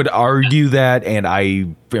 I would argue that, and I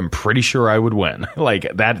am pretty sure I would win.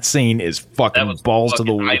 Like, that scene is fucking balls to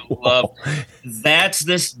the wall.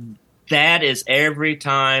 That is every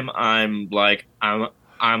time I'm like,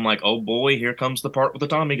 oh boy, here comes the part with the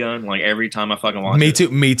Tommy gun. Like, every time I fucking watch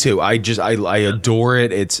it. Me too. I adore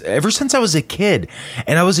it. It's ever since I was a kid,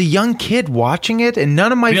 and I was a young kid watching it, and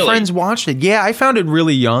none of my friends watched it. Yeah, I found it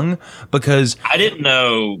really young because I didn't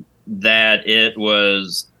know that it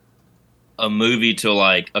was a movie till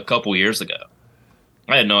like a couple years ago.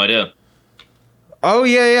 I had no idea. Oh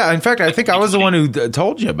yeah. In fact, I think I was the one who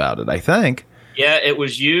told you about it. I think. Yeah, it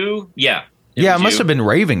was you. Yeah. I must have been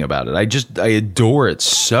raving about it. I adore it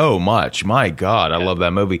so much. My God, I love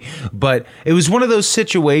that movie. But it was one of those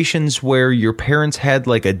situations where your parents had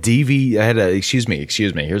like excuse me,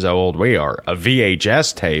 here's how old we are, a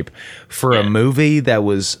VHS tape for a movie that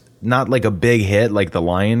was not like a big hit like The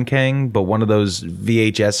Lion King, but one of those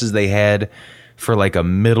VHSs they had for like a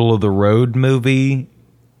middle of the road movie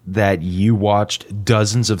that you watched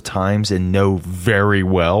dozens of times and know very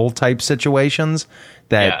well type situations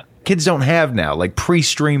that kids don't have now, like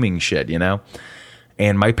pre-streaming shit, you know?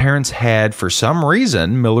 And my parents had, for some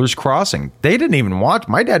reason, Miller's Crossing. They didn't even watch.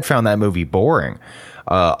 My dad found that movie boring.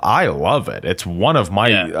 I love it. It's one of my,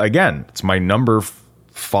 again, it's my number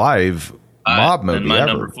 5 mob movie my ever.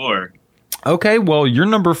 Number 4. Okay, well, your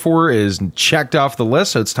number 4 is checked off the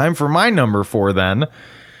list, so it's time for my number 4 then.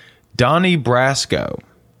 Donnie Brasco.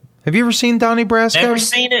 Have you ever seen Donnie Brasco? Never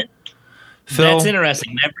seen it. Phil? That's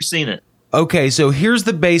interesting. Never seen it. Okay, so here's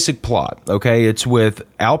the basic plot. Okay, it's with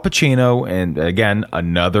Al Pacino, and again,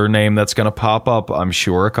 another name that's going to pop up, I'm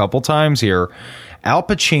sure, a couple times here. Al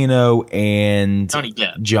Pacino and Johnny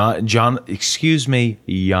Depp.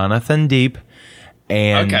 Jonathan Depp.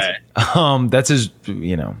 And okay. That's his,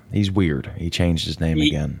 he's weird. He changed his name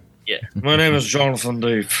again. Yeah. My name is Jonathan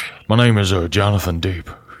Depp. My name is Jonathan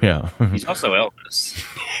Depp. Yeah. He's also Elvis.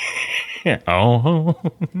 Yeah. Oh,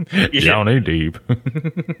 Johnny Depp.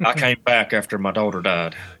 I came back after my daughter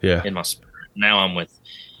died. Yeah. In my spirit. Now I'm with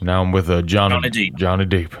Johnny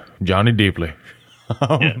Depp. Johnny Deeply.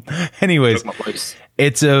 Anyways,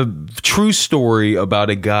 it's a true story about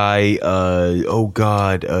a guy, Joe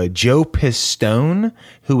Pistone,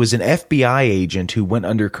 who was an FBI agent who went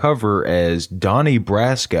undercover as Donnie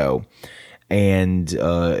Brasco and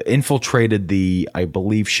infiltrated the, I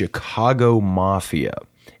believe, Chicago Mafia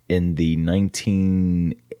in the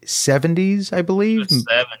 1970s, I believe.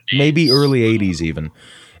 70s. Maybe early 80s even.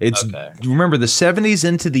 It's remember, the 70s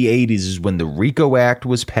into the 80s is when the RICO Act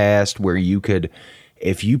was passed, where you could,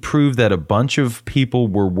 if you prove that a bunch of people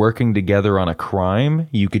were working together on a crime,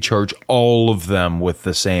 you could charge all of them with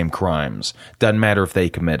the same crimes. Doesn't matter if they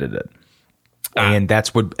committed it. And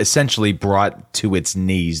that's what essentially brought to its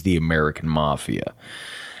knees the American Mafia.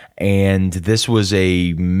 And this was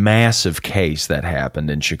a massive case that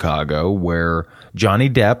happened in Chicago where Johnny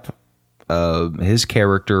Depp, his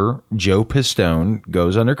character, Joe Pistone,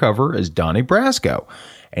 goes undercover as Donnie Brasco.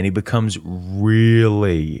 And he becomes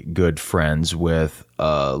really good friends with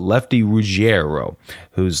Lefty Ruggiero,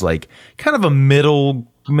 who's like kind of a middle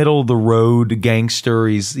of the road gangster.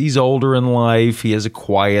 He's older in life. He has a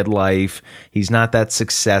quiet life. He's not that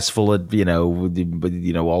successful at all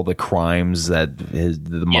the crimes that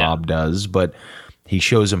the mob does, but he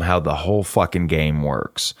shows him how the whole fucking game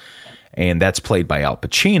works. And that's played by Al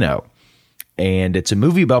Pacino. And it's a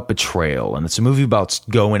movie about betrayal, and it's a movie about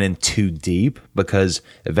going in too deep, because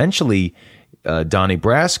eventually Donnie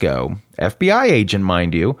Brasco, FBI agent,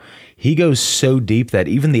 mind you, he goes so deep that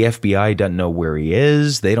even the FBI doesn't know where he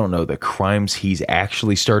is. They don't know the crimes he's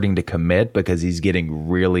actually starting to commit because he's getting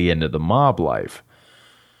really into the mob life.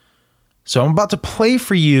 So I'm about to play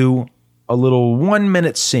for you a little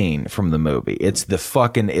 1-minute scene from the movie. It's the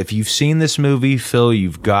fucking, if you've seen this movie, Phil,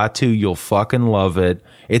 you've got to, you'll fucking love it.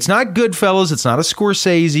 It's not Goodfellas. It's not a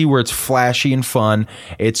Scorsese where it's flashy and fun.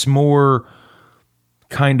 It's more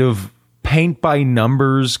kind of paint by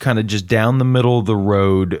numbers, kind of just down the middle of the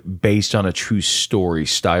road, based on a true story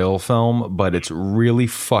style film, but it's really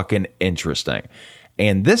fucking interesting.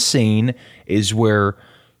 And this scene is where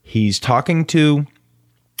he's talking to,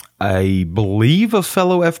 I believe, a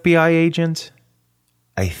fellow FBI agent,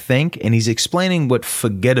 I think, and he's explaining what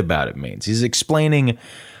forget about it means. He's explaining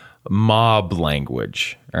mob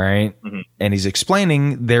language, all right? And he's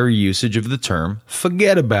explaining their usage of the term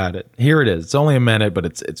forget about it. Here it is. It's only a minute, but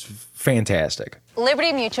it's fantastic.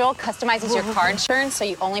 Liberty Mutual customizes your car insurance so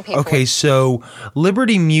you only pay for Okay, so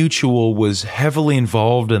Liberty Mutual was heavily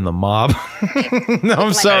involved in the mob. No,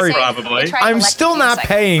 I'm sorry. Probably. I'm still not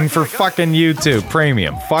paying for fucking YouTube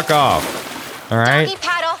Premium. Fuck off. All right? Doggy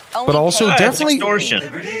paddle, only But also pay- definitely... Extortion.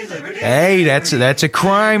 Hey, that's a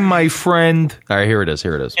crime, my friend. All right, here it is.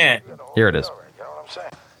 Yeah. Here it is. You know what I'm saying?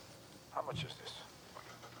 How much is this?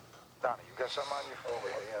 Donnie, you got something on your phone?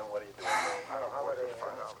 Yeah, what are you doing? I don't know. $5.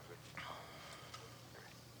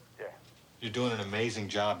 Yeah. You're doing an amazing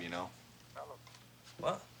job, you know.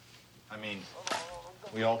 What? I mean,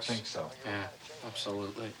 we all think so. Yeah,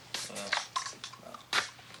 absolutely. Oh,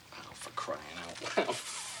 for crying out loud.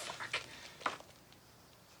 Fuck.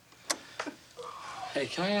 Hey,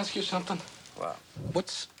 can I ask you something? What?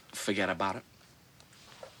 What's forget about it?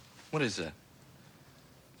 What is that?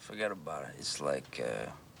 Forget about it. It's like,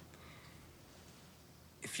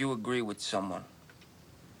 if you agree with someone,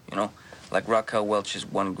 you know, like Raquel Welch is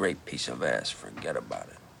one great piece of ass, forget about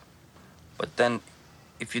it. But then,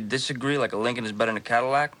 if you disagree, like a Lincoln is better than a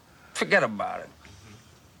Cadillac, forget about it.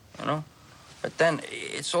 You know? But then,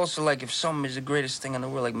 it's also like if something is the greatest thing in the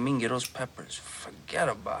world, like Minguero's peppers, forget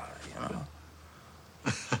about it, you know?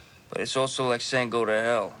 But it's also like saying go to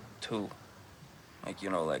hell, too. Like, you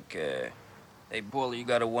know, like, hey, Bully, you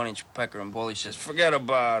got a 1-inch pecker, and Bully says, forget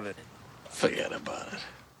about it. Forget about it.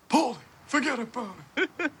 Paulie, forget about it.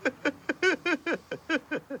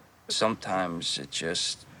 Sometimes it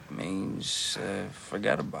just means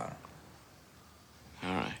forget about it.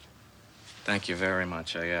 All right. Thank you very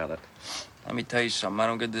much. I got it. Let me tell you something. I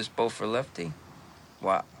don't get this boat for Lefty.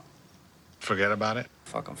 What? Forget about it?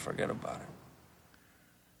 Fucking forget about it.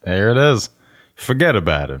 There it is. Forget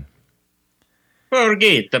about it.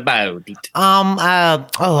 Forget about it.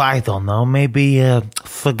 I don't know. Maybe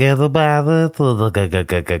forget about it.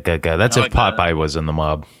 That's if Popeye was in the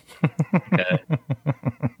mob. Okay.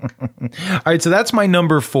 All right, so that's my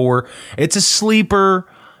number 4. It's a sleeper.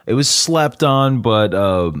 It was slept on, but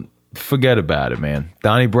forget about it, man.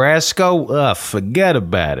 Donnie Brasco, forget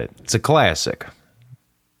about it. It's a classic.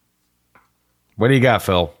 What do you got,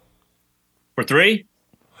 Phil? For 3?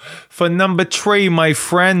 For number 3, my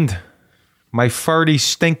friend. My farty,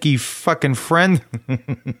 stinky fucking friend.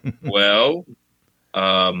 Well,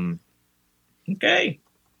 okay.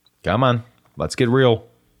 Come on. Let's get real.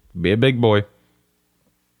 Be a big boy.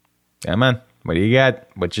 Come on. What do you got?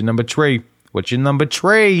 What's your number 3? What's your number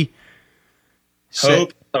 3?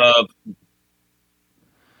 Hope of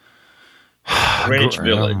Greenwich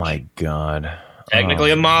Village. Oh, my God. Technically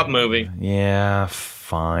a mob movie. Yeah,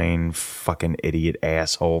 fine. Fucking idiot,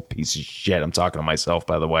 asshole, piece of shit. I'm talking to myself,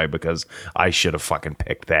 by the way, because I should have fucking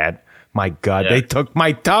picked that. My God, They took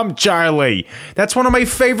my thumb, Charlie. That's one of my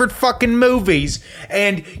favorite fucking movies.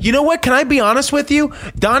 And you know what? Can I be honest with you?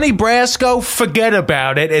 Donnie Brasco, forget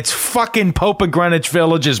about it. It's fucking Pope of Greenwich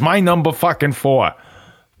Village is my number fucking 4.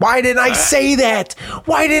 Why didn't I say that?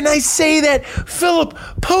 Why didn't I say that? Philip,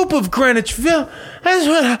 Pope of Greenwich Village.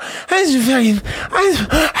 Yeah.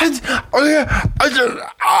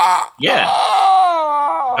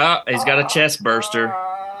 He's got a chest burster.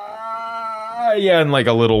 Yeah, and like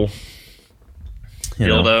a little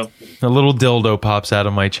Dildo. A little dildo pops out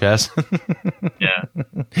of my chest. Yeah.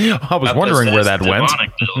 I was wondering where that went.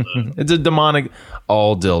 Demonic dildo. It's a demonic.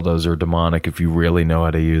 All dildos are demonic if you really know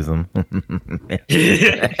how to use them.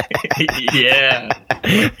 Yeah. Yeah.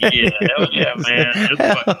 Hell yeah, man. It's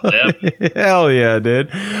fucking death. Hell yeah, dude.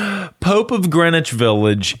 Pope of Greenwich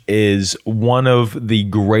Village is one of the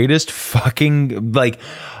greatest fucking, like,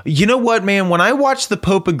 you know what, man? When I watch the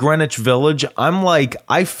Pope of Greenwich Village, I'm like,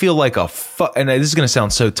 I feel like and this is going to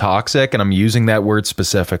sound so toxic, and I'm using that word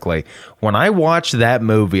specifically. When I watch that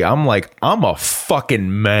movie, I'm like, I'm a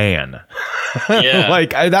fucking man. Yeah.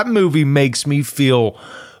 Like, that movie makes me feel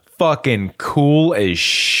fucking cool as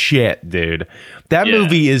shit, dude. That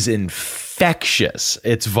movie is infectious.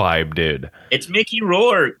 Its vibe, dude. It's Mickey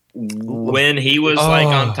Rourke when he was like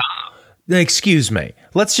on top. Excuse me.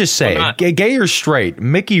 Let's just say, gay or straight,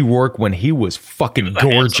 Mickey Rourke when he was fucking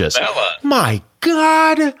gorgeous. Fella. My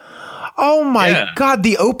God. Oh my Yeah. God,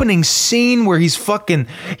 the opening scene where he's like in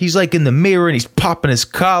the mirror and he's popping his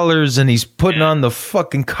collars and he's putting on the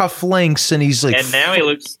fucking cufflinks and he's like, And now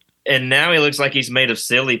he looks like he's made of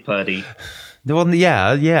silly putty. well,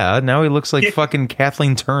 yeah. Now he looks like fucking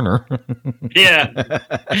Kathleen Turner. Yeah,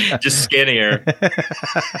 just skinnier.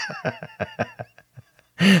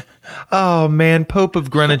 Oh man, Pope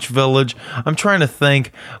of Greenwich Village. I'm trying to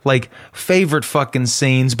think like favorite fucking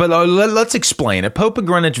scenes, but let's explain it. Pope of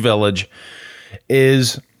Greenwich Village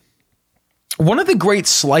is one of the great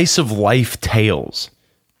slice of life tales.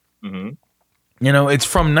 Mm-hmm. You know, it's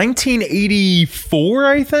from 1984,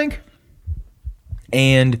 I think,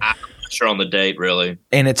 and I'm not sure on the date, really.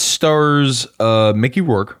 And it stars Mickey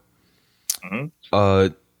Rourke,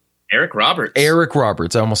 Eric Roberts. Eric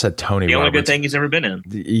Roberts. I almost said Tony The Roberts. only good thing he's ever been in.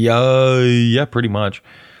 Yeah, pretty much.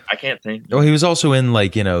 I can't think. Oh, he was also in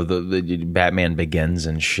like, you know, the Batman Begins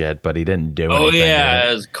and shit, but he didn't do anything. Oh yeah,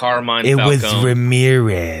 with as Carmine it was Falcone.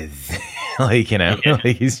 Ramirez. Like, you know,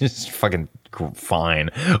 like, he's just fucking fine.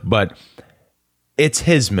 But it's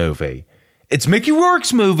his movie. It's Mickey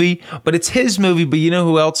Rourke's movie, but it's his movie. But you know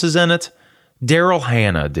who else is in it? Daryl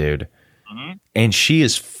Hannah, dude. Mm-hmm. And she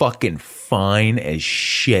is fucking fine as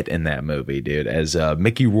shit in that movie, dude, as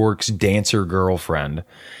Mickey Rourke's dancer girlfriend.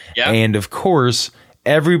 Yeah. And of course,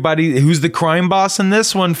 everybody who's the crime boss in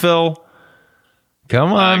this one, Phil.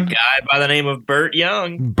 Come on. A guy by the name of Burt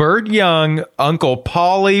Young. Burt Young, Uncle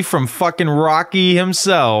Paulie from fucking Rocky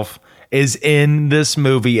himself, is in this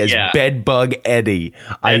movie as Bedbug Eddie.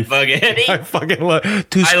 Bedbug Eddie? I fucking love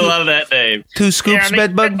I love that name. 2 scoops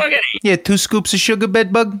Bedbug. Bedbug Eddie. Yeah, 2 scoops of sugar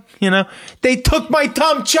Bedbug. You know, they took my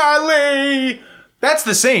Tom Charlie. That's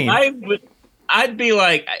the scene. I'd be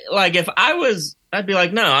like if I was, I'd be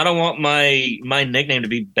like, no, I don't want my nickname to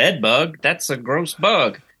be Bedbug. That's a gross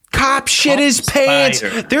bug. Cop shit his pants.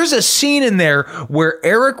 Spider. There's a scene in there where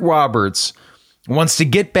Eric Roberts wants to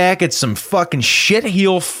get back at some fucking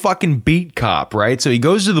shitheel fucking beat cop, right? So he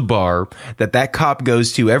goes to the bar that cop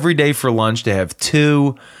goes to every day for lunch to have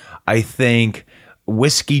 2, I think,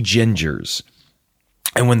 whiskey gingers.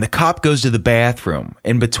 And when the cop goes to the bathroom,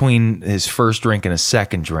 in between his first drink and his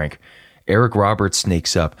second drink, Eric Roberts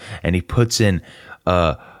sneaks up and he puts in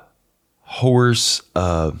horse,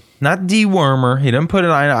 not dewormer. He didn't put in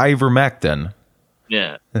ivermectin.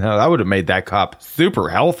 Yeah. That would have made that cop super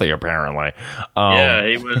healthy, apparently. Yeah,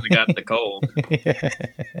 he would have got the cold.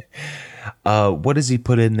 What does he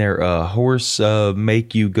put in there? Horse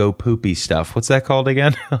make you go poopy stuff. What's that called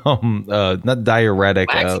again? Not diuretic.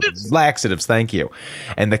 Laxatives, thank you.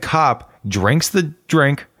 And the cop drinks the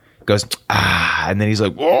drink, goes, and then he's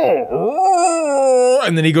like, whoa,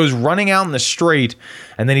 and then he goes running out in the street,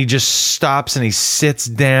 and then he just stops and he sits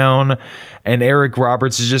down, and Eric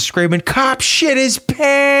Roberts is just screaming, cop shit his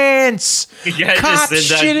pants! Yeah, cop just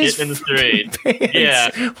shit his in the street. pants.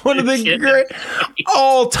 Yeah. One of the great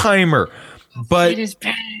all-timer. But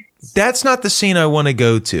that's not the scene I want to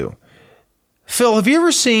go to. Phil, have you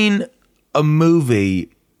ever seen a movie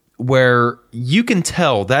where you can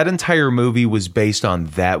tell that entire movie was based on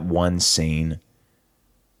that one scene?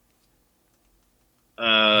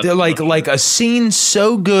 Like a scene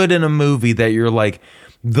so good in a movie that you're like,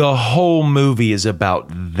 the whole movie is about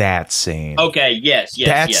that scene. Okay, yes.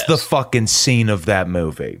 That's the fucking scene of that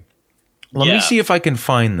movie. Let me see if I can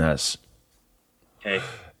find this. Okay.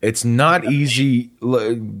 It's not easy.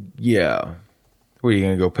 Yeah. Where are you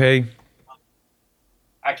going to go pay?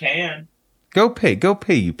 I can. Go pay,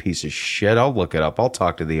 you piece of shit. I'll look it up. I'll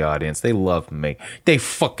talk to the audience. They love me. They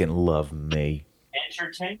fucking love me.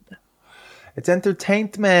 Entertainment. It's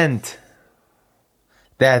entertainment.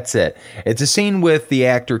 That's it. It's a scene with the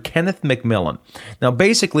actor Kenneth McMillan. Now,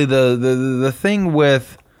 basically, the thing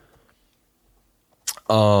with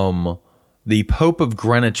the Pope of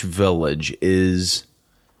Greenwich Village is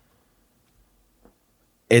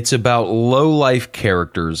it's about low-life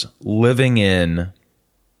characters living in...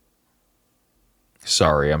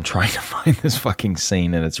 Sorry, I'm trying to find this fucking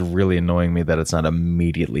scene, and it's really annoying me that it's not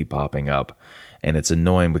immediately popping up. And it's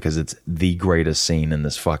annoying because it's the greatest scene in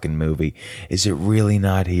this fucking movie. Is it really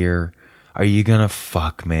not here? Are you gonna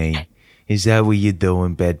fuck me? Is that what you're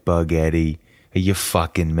doing, Bedbug Eddie? Are you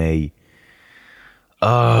fucking me?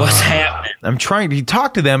 What's happening? I'm trying to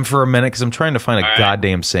talk to them for a minute because I'm trying to find a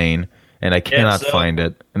goddamn scene, and I cannot find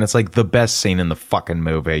it. And it's like the best scene in the fucking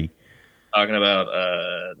movie. Talking about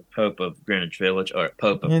the Pope of Greenwich Village, or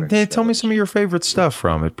Pope of Greenwich Tell me Village. some of your favorite stuff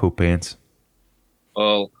from it, Poop Pants.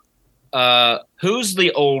 Well, who's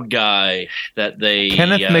the old guy that they...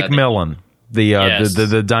 Kenneth McMillan,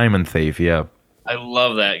 the diamond thief, yeah. I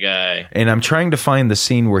love that guy. And I'm trying to find the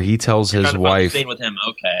scene where he tells his Trying to find the wife scene with him.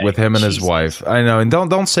 Okay, with him and his Jesus. wife. I know, and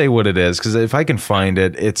don't say what it is, because if I can find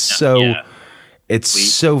it, it's Yeah.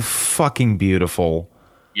 so fucking beautiful.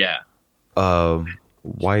 Yeah.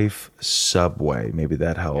 Wife Subway, maybe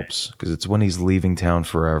that helps, because it's when he's leaving town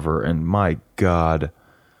forever, and my god,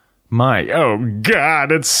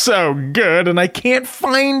 it's so good, and I can't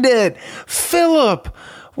find it. Philip,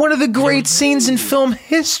 one of the great scenes in film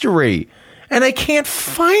history, and I can't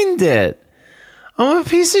find it. I'm a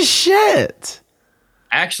piece of shit.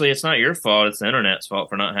 Actually, it's not your fault. It's the internet's fault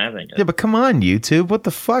for not having it. Yeah, but come on, YouTube. What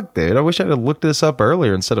the fuck, dude? I wish I'd have looked this up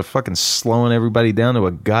earlier instead of fucking slowing everybody down to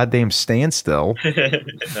a goddamn standstill. Will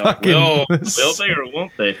they or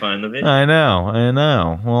won't they find the video? I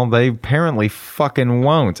know. Well, they apparently fucking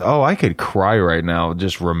won't. Oh, I could cry right now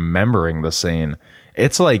just remembering the scene.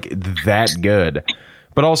 It's like that good.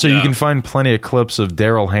 But also, you can find plenty of clips of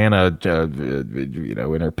Daryl Hannah,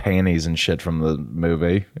 in her panties and shit from the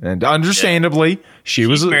movie. And understandably,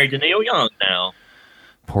 she's married to Neil Young now.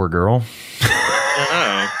 Poor girl.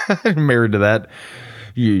 I Married to that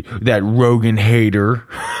Rogan hater.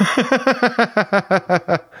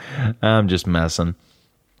 I'm just messing.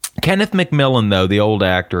 Kenneth McMillan, though, the old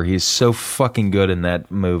actor, he's so fucking good in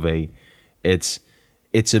that movie. It's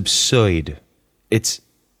absurd. It's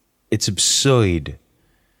absurd.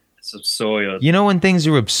 It's absurd. You know when things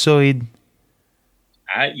are absurd?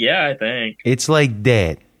 I think. It's like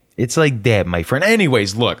that. It's like that, my friend.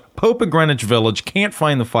 Anyways, look, Pope of Greenwich Village, can't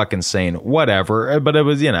find the fucking scene. Whatever. But it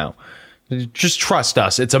was, just trust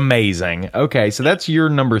us. It's amazing. Okay, so that's your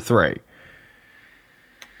number 3.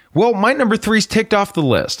 Well, my number 3's ticked off the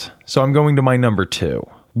list. So I'm going to my number 2.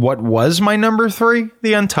 What was my number 3?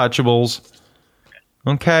 The Untouchables.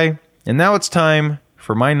 Okay, and now it's time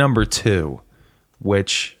for my number 2,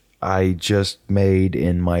 which I just made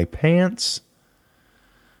in my pants.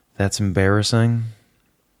 That's embarrassing.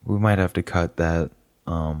 We might have to cut that.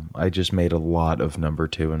 I just made a lot of number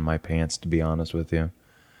 2 in my pants, to be honest with you.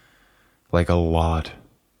 Like a lot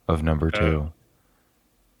of number 2.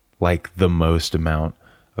 Like the most amount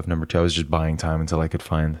of number 2. I was just buying time until I could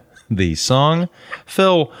find the song.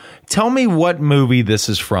 Phil, tell me what movie this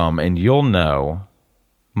is from, and you'll know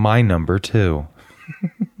my number 2.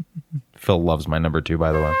 Phil loves my number 2,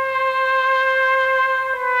 by the way.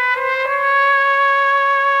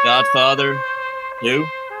 Godfather 2?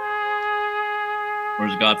 Or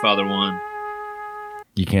is Godfather 1?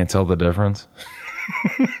 You can't tell the difference?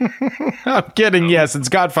 I'm kidding. Yes, it's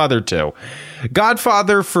Godfather 2.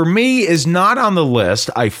 Godfather, for me, is not on the list.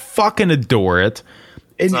 I fucking adore it.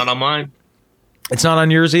 It's not on mine. It's not on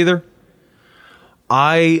yours either?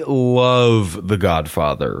 I love The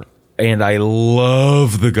Godfather. And I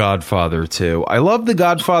love The Godfather 2. I love The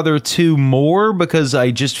Godfather 2 more because I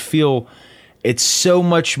just feel it's so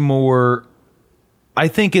much more. I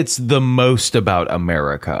think it's the most about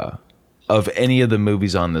America of any of the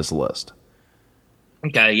movies on this list.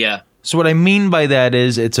 Okay, yeah. So what I mean by that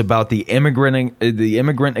is it's about the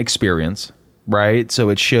immigrant experience, right? So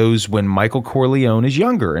it shows when Michael Corleone is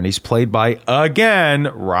younger, and he's played by,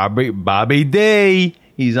 again, Bobby D.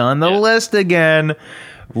 He's on the list again.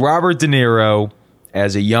 Robert De Niro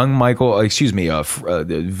as a young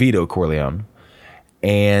Vito Corleone.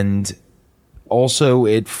 And also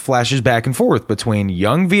it flashes back and forth between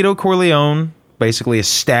young Vito Corleone, basically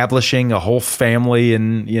establishing a whole family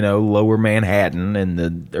in, lower Manhattan in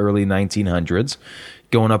the early 1900s,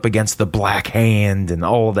 going up against the Black Hand and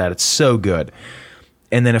all of that. It's so good.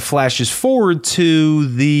 And then it flashes forward to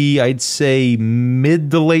the, I'd say, mid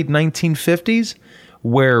to late 1950s,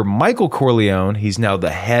 where Michael Corleone, he's now the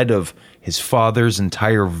head of his father's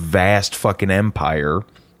entire vast fucking empire,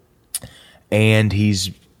 and he's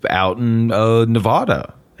out in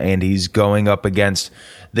Nevada, and he's going up against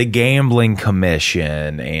the gambling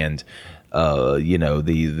commission and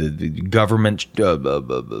the government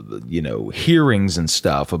hearings and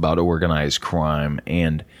stuff about organized crime.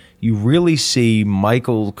 And you really see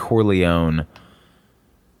Michael Corleone,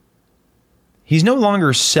 he's no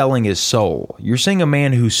longer selling his soul. You're seeing a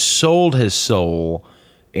man who sold his soul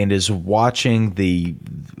and is watching the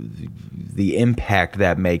impact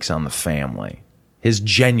that makes on the family. His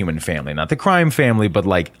genuine family, not the crime family, but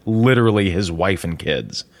like literally his wife and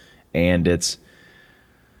kids. And it's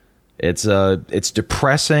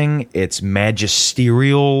depressing, it's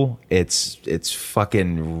magisterial, it's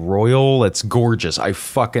fucking royal, it's gorgeous. I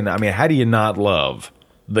mean, how do you not love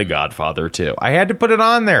The Godfather 2? I had to put it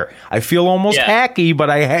on there. I feel almost hacky,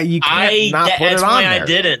 but you can't not put it on there. I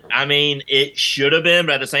didn't. I mean, it should have been,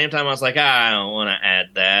 but at the same time, I was like, I don't want to add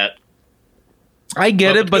that. I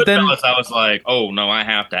get it, but then Goodfellas, I was like, oh no, I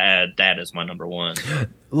have to add that as my number one.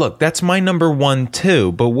 look, that's my number one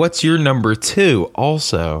too. But what's your number two?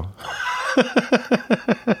 Also,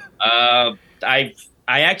 I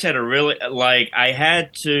actually had a really I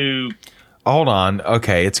had to. hold on.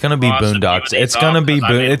 Okay, it's gonna be Awesome. Boondocks. You It's gonna be because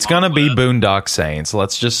I made It's gonna one be list. Boondock Saints.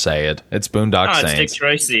 Let's just say it. It's Boondock Oh, it's Dick Saints.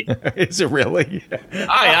 Tracy. Is it really?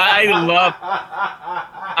 I love.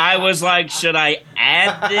 I was like, should I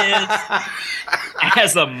add this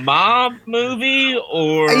as a mob movie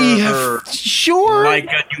or Sure. like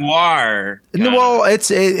a noir? kinda? Well,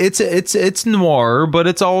 it's noir, but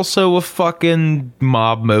it's also a fucking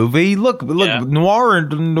mob movie. Look, Yeah.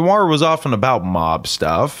 noir was often about mob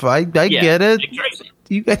stuff. I Yeah, get it. Dick Tracy.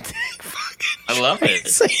 You got I love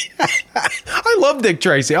it. I love Dick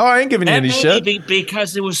Tracy. Oh, I ain't giving you any shit.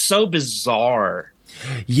 Because it was so bizarre.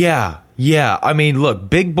 Yeah. I mean, look,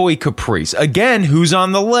 Big Boy Caprice again. Who's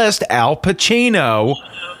on the list? Al Pacino.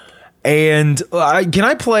 And can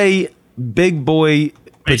I play Big Boy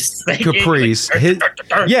Caprice?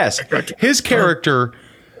 His character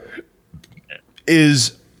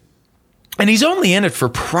is, and he's only in it for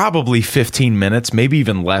probably 15 minutes, maybe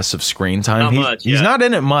even less of screen time. He's not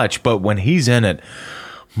in it much, but when he's in it,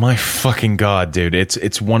 my fucking God, dude,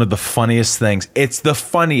 it's one of the funniest things. It's the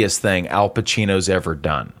funniest thing Al Pacino's ever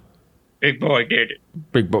done. Big Boy did it.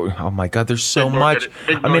 Big Boy. Oh my God, there's so much.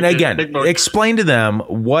 Big I mean, Boy did it. again, Big Boy. explain to them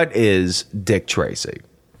what is Dick Tracy.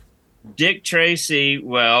 Dick Tracy.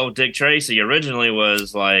 Well, Dick Tracy originally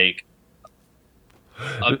was like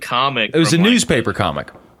a comic. It was a from, like, newspaper comic.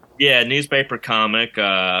 Yeah, newspaper comic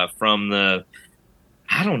from the,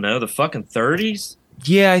 I don't know, the fucking 30s.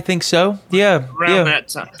 Yeah, I think so. Yeah, Around that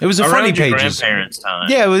time. It was a Around funny your pages. grandparents' time.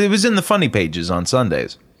 Yeah, it was in the funny pages on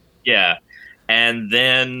Sundays. Yeah. And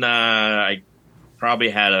then I probably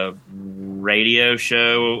had a radio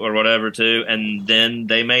show or whatever too. And then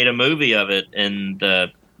they made a movie of it in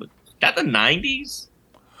the 90s?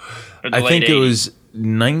 Or the I think late it 80s? was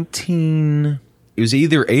 19. It was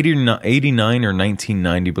either 89 or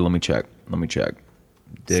 1990. But let me check.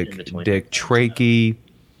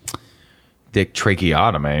 Dick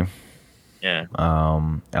Tracheotomy. Yeah.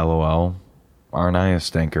 LOL. Aren't I a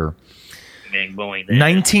stinker? Big boy there.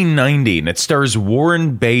 1990, and it stars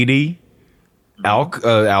Warren Beatty, Al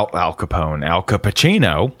Capone, Al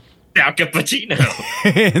Cappuccino, Al Cappuccino.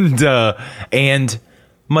 and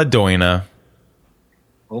Madonna.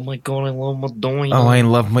 Oh my God, I love Madonna. Oh, I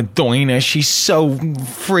love Madonna. She's so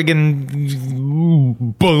friggin'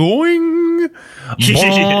 boing.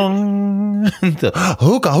 Bong.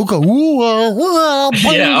 Hookah, hookah, ooh, boing,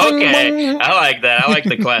 Yeah, boing, okay. boing. I like that. I like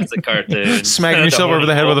the classic cartoon. Smacking yourself over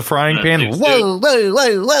the head with a frying pan. Whoa, whoa,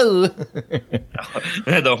 whoa, whoa.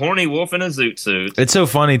 The horny wolf in a zoot suit. It's so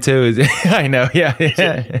funny, too. I know, yeah.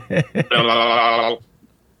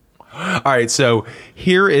 All right, so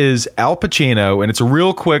here is Al Pacino, and it's a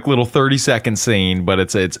real quick little 30-second scene, but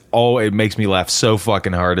it makes me laugh so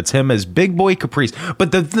fucking hard. It's him as Big Boy Caprice.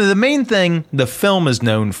 But the main thing the film is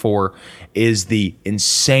known for is the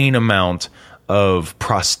insane amount of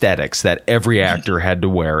prosthetics that every actor had to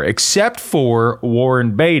wear, except for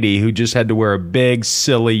Warren Beatty, who just had to wear a big,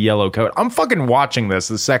 silly yellow coat. I'm fucking watching this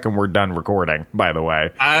the second we're done recording, by the way.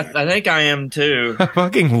 I think I am too. I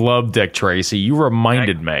fucking love Dick Tracy. You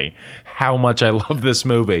reminded me how much I love this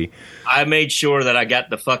movie. I made sure that I got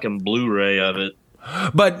the fucking Blu-ray of it.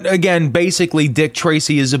 But again, basically, Dick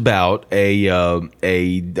Tracy is about a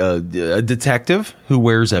detective who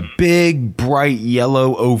wears a big, bright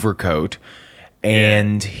yellow overcoat,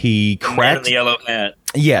 and he Man in cracks. the yellow hat.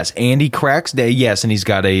 Yes, and he cracks. Yes, and he's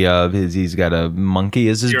got a monkey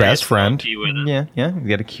as his Curious best friend. monkey with him. Yeah, he's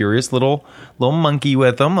got a curious little monkey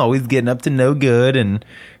with him, always getting up to no good and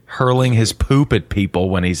hurling his poop at people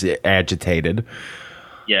when he's agitated.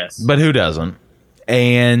 Yes. But who doesn't?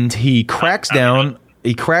 And he cracks down.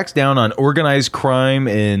 He cracks down on organized crime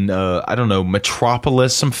in I don't know,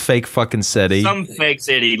 Metropolis, some fake fucking city. Some fake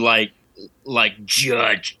city like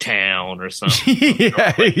Judge Town or something.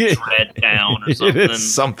 Yeah, Dread Town or something. It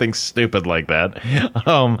is something stupid like that.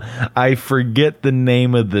 I forget the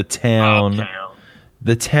name of the town. Town.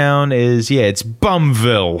 The town is it's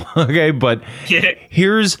Bumville. Okay, but Yeah.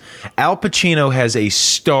 here's Al Pacino has a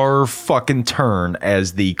star fucking turn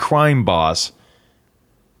as the crime boss,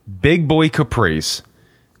 Big Boy Caprice,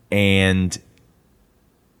 and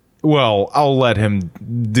well, I'll let him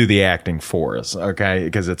do the acting for us, okay?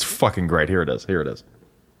 Because it's fucking great. Here it is.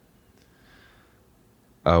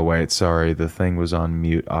 Oh wait, sorry, the thing was on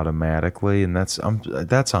mute automatically, and that's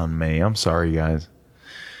on me. I'm sorry, guys.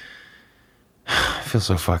 I feel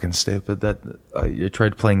so fucking stupid that you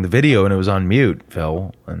tried playing the video and it was on mute,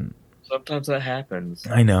 Phil. And Sometimes that happens.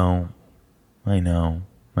 I know. All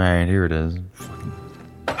right, here it is.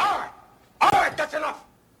 All right, that's enough.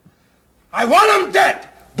 I want them dead.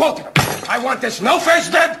 Both of them. I want this no-face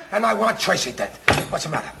dead, and I want Tracy dead. What's the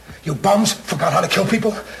matter? You bums forgot how to kill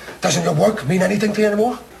people? Doesn't your work mean anything to you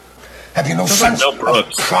anymore? Have you no sense of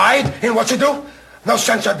pride in what you do? No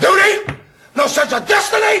sense of duty? No sense of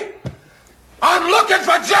destiny? I'm looking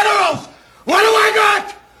for generals! What do I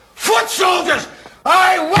got? Foot soldiers!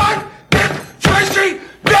 I want Dick Tracy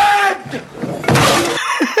dead!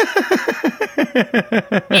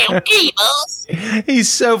 He's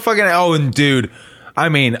so fucking... Oh, and dude, I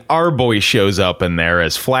mean, our boy shows up in there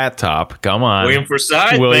as Flat Top. Come on. William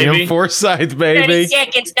Forsythe, William baby. Forsythe, baby. 30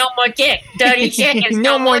 seconds, no more dick. 30 seconds,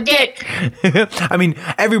 no more dick. I mean,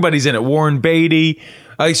 everybody's in it. Warren Beatty.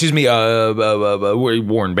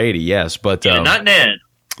 Warren Beatty, yes. But not Ned.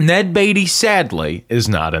 Ned Beatty, sadly, is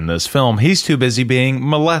not in this film. He's too busy being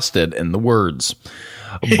molested, in the words.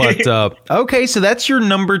 But, okay, so that's your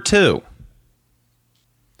number 2.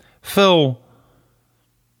 Phil,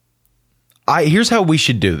 here's how we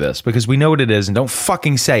should do this, because we know what it is, and don't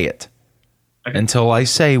fucking say it until I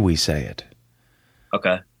say we say it.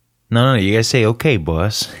 Okay. No, you gotta say, okay,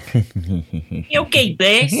 boss. Okay,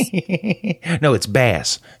 bass. No, it's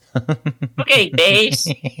bass. Okay, bass.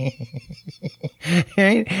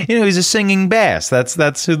 Right? You know, he's a singing bass.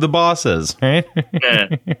 That's who the boss is, right?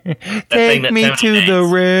 Take me to the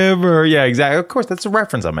river. Yeah, exactly. Of course, that's a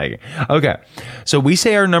reference I'm making. Okay, so we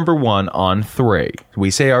say our number 1 on 3.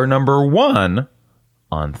 We say our number 1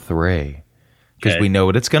 on 3 because we know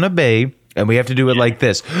what it's gonna be, and we have to do it like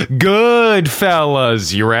this.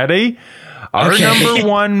 Goodfellas, you ready? Our number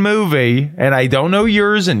 1 movie, and I don't know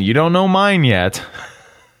yours, and you don't know mine yet.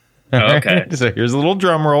 Okay. So here's a little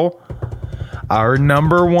drum roll. Our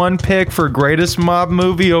number 1 pick for greatest mob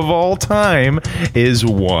movie of all time is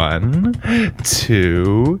 1,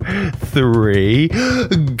 2, 3.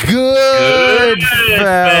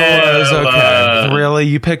 Goodfellas. Okay. Really?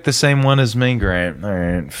 You picked the same one as me, Grant? All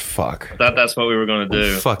right. Fuck. I thought that's what we were going to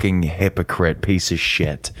do. Fucking hypocrite piece of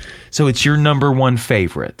shit. So it's your number 1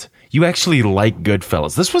 favorite. You actually like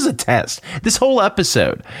Goodfellas. This was a test. This whole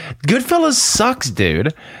episode. Goodfellas sucks,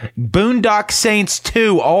 dude. Boondock Saints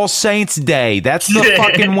 2, All Saints Day. That's the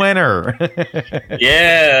fucking winner.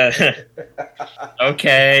 Yeah.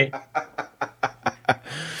 Okay.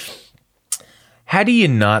 How do you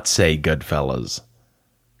not say Goodfellas?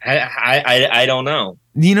 I don't know.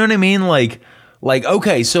 You know what I mean? Like,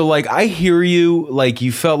 okay, so like I hear you. Like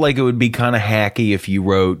you felt like it would be kind of hacky if you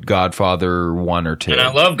wrote Godfather 1 or 2. And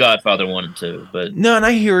I love Godfather 1 and 2, but no, and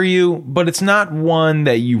I hear you, but it's not one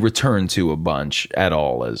that you return to a bunch at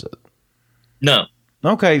all, is it? No.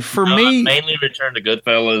 Okay, for me, I mainly return to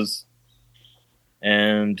Goodfellas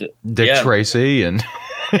and Dick Tracy and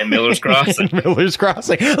Miller's Crossing. Miller's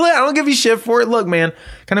Crossing. Look, I don't give you shit for it. Look, man,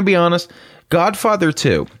 can I be honest? Godfather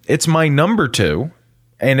 2. It's my number 2,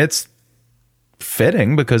 and it's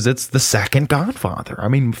fitting because it's the second Godfather. I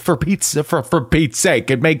mean, for Pete's sake,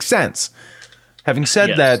 it makes sense. Having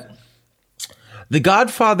said that, the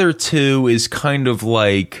Godfather 2 is kind of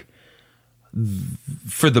like,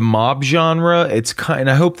 for the mob genre, it's kind.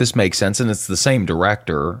 I hope this makes sense, and it's the same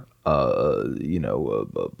director.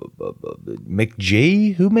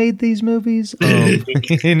 McG, who made these movies?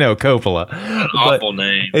 Coppola. Awful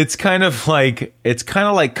name. It's kind of like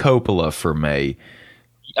Coppola for me.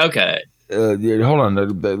 Okay. Hold on.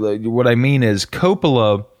 What I mean is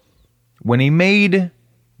Coppola, when he made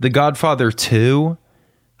The Godfather 2,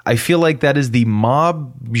 I feel like that is the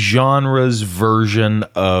mob genre's version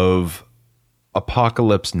of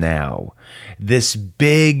Apocalypse Now. This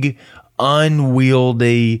big,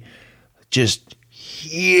 unwieldy, just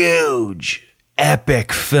huge,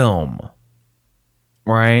 epic film.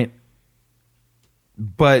 Right?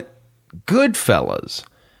 But Goodfellas,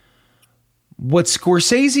 what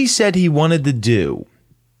Scorsese said he wanted to do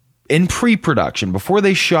in pre-production, before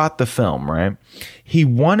they shot the film, right? He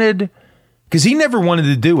wanted, because he never wanted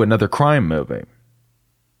to do another crime movie.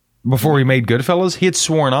 Before he made Goodfellas, he had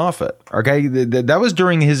sworn off it. Okay, that was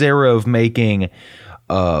during his era of making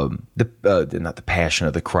not the Passion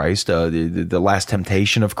of the Christ, the Last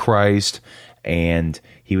Temptation of Christ, and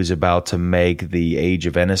he was about to make the Age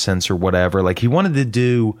of Innocence or whatever. Like, he wanted to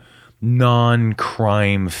do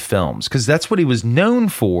non-crime films because that's what he was known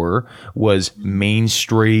for, was Mean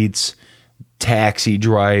Streets, Taxi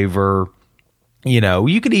Driver. You know,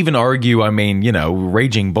 you could even argue, I mean, you know,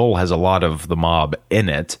 Raging Bull has a lot of the mob in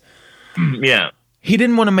it. Yeah. He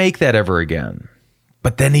didn't want to make that ever again.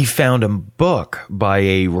 But then he found a book by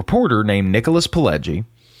a reporter named Nicholas Pileggi.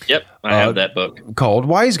 Yep, I have that book. Called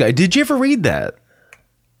Wise Guy. Did you ever read that?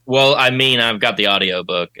 Well, I mean, I've got the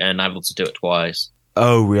audiobook and I've listened to it twice.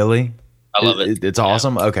 Oh, really? I love it. It's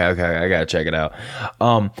awesome. Yeah. Okay. I gotta check it out.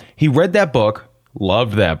 He read that book,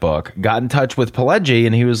 loved that book, got in touch with Pileggi,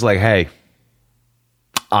 and he was like, "Hey,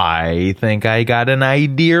 I think I got an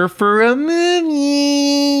idea for a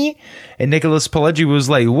movie." And Nicholas Pileggi was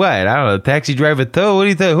like, "What? I don't know. Taxi Driver 2? What do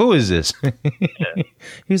you think? Who is this?" Yeah.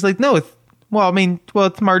 He was like, "No, it's Marty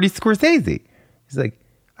Scorsese." He's like,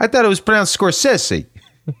 "I thought it was pronounced Scorsese."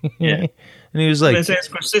 Yeah. And he was like, I've been saying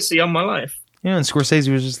Scorsese all my life. Yeah, and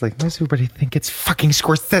Scorsese was just like, "Why does everybody think it's fucking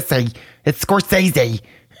Scorsese? It's Scorsese."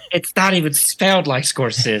 It's not even spelled like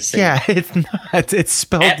Scorsese. Yeah, it's not. It's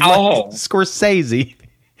spelled at like all. Scorsese.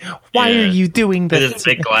 Why are you doing that? With his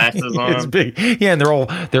big glasses on. It's big. Yeah, and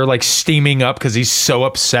they're like steaming up because he's so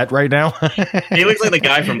upset right now. He looks like the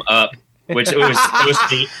guy from Up, which was supposed to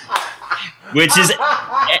be, which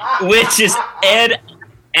is Ed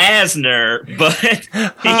Asner, but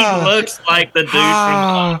he looks like the dude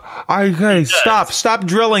from Up. Stop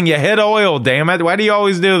drilling. You hit oil, damn it. Why do you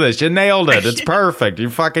always do this? You nailed it. It's perfect. You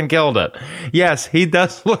fucking killed it. Yes, he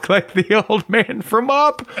does look like the old man from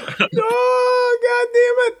Up. Oh, god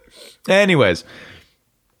damn it. Anyways,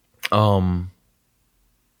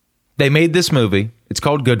 they made this movie. It's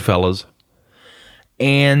called Goodfellas.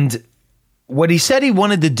 And what he said he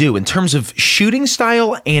wanted to do in terms of shooting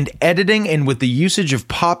style and editing, and with the usage of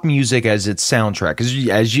pop music as its soundtrack,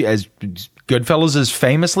 as Goodfellas is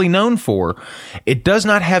famously known for, it does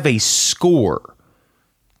not have a score.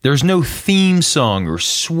 There's no theme song or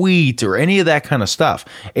suite or any of that kind of stuff.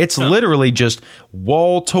 It's literally just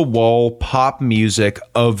wall-to-wall pop music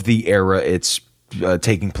of the era it's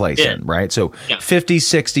taking place in, right? So 50s,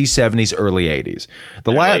 60s, 70s, early 80s.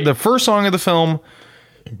 The first song of the film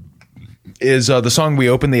is the song we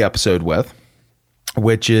opened the episode with,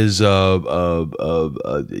 which is I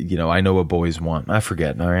Know What Boys Want. I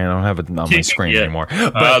forget. All right, I don't have it on my screen anymore.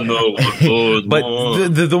 But, I know what boys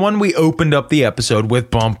want. the one we opened up the episode with,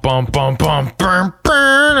 bum bum bum bum bum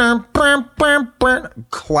bum bum bum,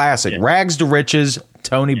 classic, Rags to Riches,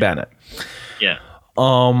 Tony Bennett. Yeah.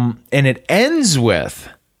 And it ends with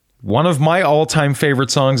one of my all-time favorite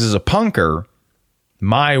songs as a punker,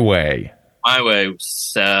 My Way. My Way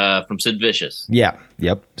from Sid Vicious. Yeah.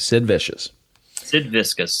 Yep. Sid Vicious. Sid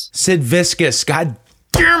Viscous. Sid Viscous. God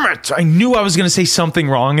damn it. I knew I was going to say something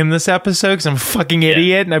wrong in this episode because I'm a fucking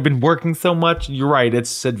idiot and I've been working so much. You're right. It's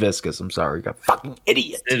Sid Viscous. I'm sorry. You fucking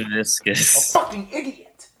idiot. Sid Viscous. A fucking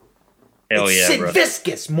idiot. Hell it's yeah, Sid bro.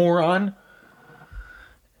 Viscous, moron.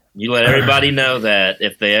 You let everybody know that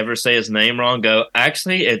if they ever say his name wrong, go,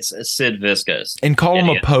 actually, it's Sid Viscous. And call him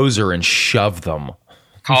a poser and shove them.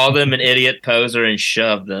 Call them an idiot poser and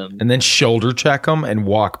shove them. And then shoulder check them and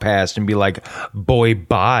walk past and be like, boy,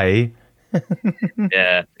 bye.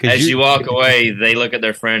 Yeah. As you walk away, they look at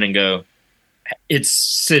their friend and go, it's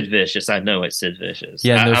Sid Vicious. I know it's Sid Vicious.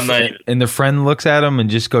 Yeah, and the friend looks at him and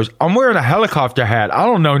just goes, I'm wearing a helicopter hat. I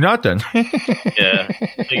don't know nothing. Yeah,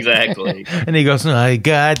 exactly. And he goes, I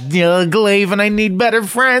got Glaive and I need better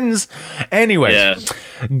friends. Anyway,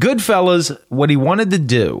 Goodfellas, what he wanted to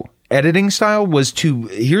do, editing style, was to,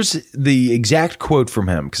 here's the exact quote from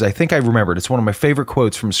him, because I think I remembered. It's one of my favorite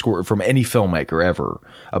quotes from any filmmaker ever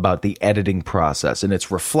about the editing process, and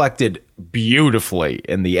it's reflected beautifully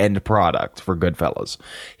in the end product for Goodfellas.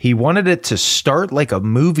 He wanted it to start like a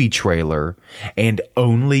movie trailer and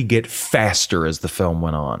only get faster as the film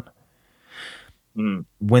went on.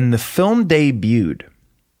 When the film debuted,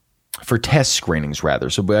 for test screenings rather,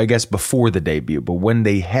 so I guess before the debut, but when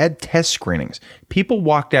they had test screenings, people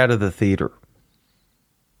walked out of the theater.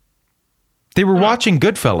 They were watching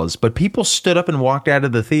Goodfellas, but people stood up and walked out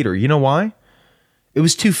of the theater. You know why? It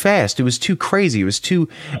was too fast. It was too crazy. It was too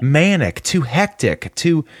manic, too hectic,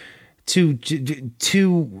 too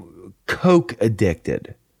coke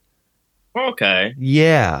addicted. Okay.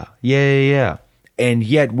 Yeah. And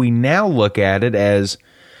yet we now look at it as,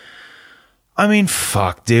 I mean,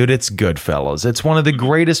 fuck, dude, it's Goodfellas. It's one of the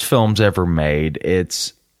greatest films ever made.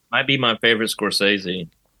 It's might be my favorite Scorsese.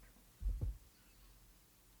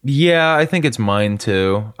 Yeah, I think it's mine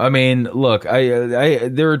too. I mean, look, I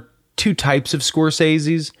there are two types of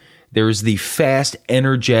Scorseses. There's the fast,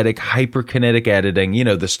 energetic, hyperkinetic editing. You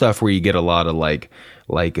know, the stuff where you get a lot of like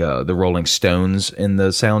the Rolling Stones in the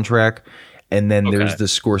soundtrack. And then there's the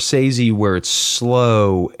Scorsese where it's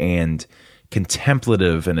slow and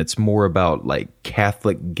contemplative, and it's more about like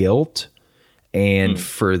Catholic guilt. And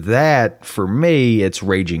for that, for me, it's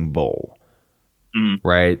Raging Bull.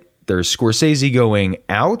 Right? There's Scorsese going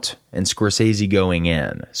out and Scorsese going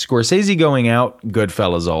in. Scorsese going out,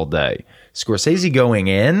 Goodfellas all day. Scorsese going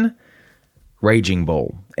in, Raging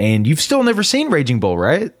Bull. And you've still never seen Raging Bull,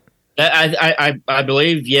 right? I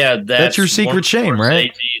believe, That's your secret shame,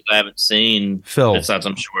 right? I haven't seen. Phil. Besides,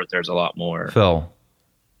 I'm sure there's a lot more. Phil.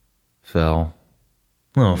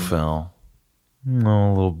 Oh, Phil. Oh,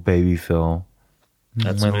 little baby Phil.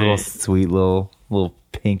 That's my me. little sweet little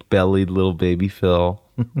pink bellied little baby Phil.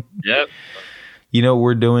 Yep. You know what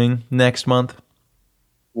we're doing next month?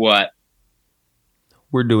 What?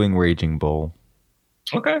 We're doing Raging Bull.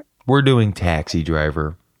 Okay. We're doing Taxi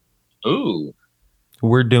Driver. Ooh.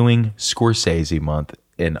 We're doing Scorsese month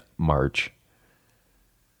in March.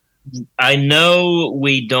 I know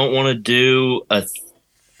we don't want to do a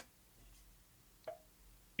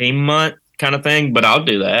theme month kind of thing, but I'll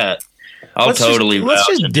do that. Let's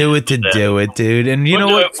just do it to do it, dude. And you know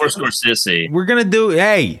do what? It for Scorsese. We're gonna do.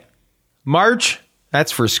 Hey, March.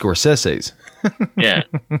 That's for Scorsese's. Yeah.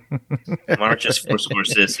 March is for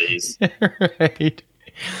Scorsese's. Right.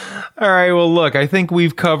 All right. Well, look. I think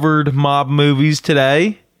we've covered mob movies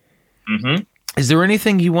today. Mm-hmm. Is there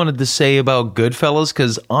anything you wanted to say about Goodfellas?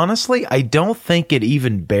 Because honestly, I don't think it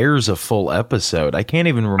even bears a full episode. I can't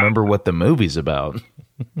even remember what the movie's about.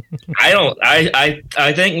 I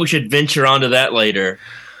think we should venture onto that later.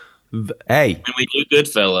 Hey. When we do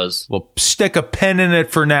Goodfellas. Well, stick a pen in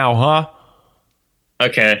it for now, huh?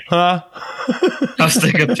 Okay. Huh? I'll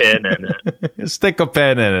stick a pen in it. Stick a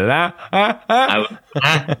pen in it, huh?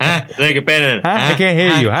 Stick a pen in it. I can't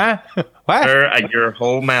hear you, huh? What? Sir, your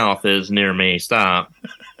whole mouth is near me. Stop.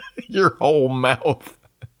 Your whole mouth.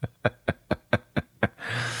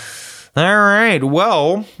 All right.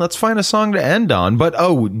 Well, let's find a song to end on. But,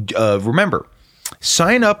 remember,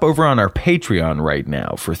 sign up over on our Patreon right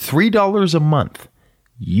now for $3 a month.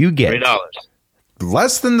 You get $3.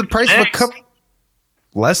 Less than the price of a cup.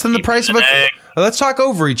 Less than the price of a. Let's talk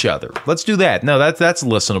over each other. Let's do that. No, that's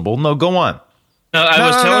listenable. No, go on. No, I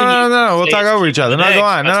was telling you. No. We'll talk over each other. No, go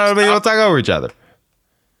on. No, we'll talk over each other.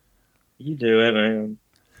 You do it, man.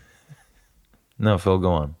 No, Phil,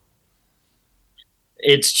 go on.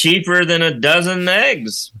 It's cheaper than a dozen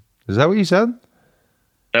eggs. Is that what you said?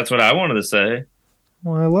 That's what I wanted to say.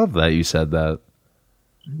 Well, I love that you said that.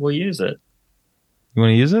 We'll use it. You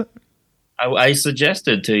want to use it? I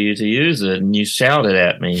suggested to you to use it, and you shouted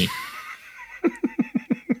at me.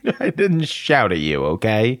 I didn't shout at you,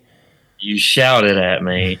 okay? You shouted at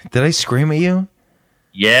me. Did I scream at you?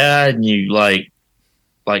 Yeah, and you like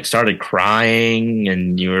started crying,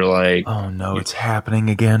 and you were like, "Oh no, it's happening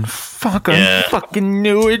again! Fuck! I fucking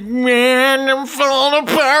knew it, man! I'm falling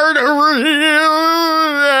apart over here!"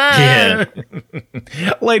 Yeah.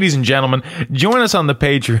 Ladies and gentlemen, join us on the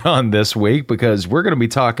Patreon this week because we're going to be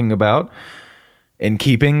talking about, in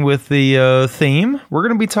keeping with the theme, we're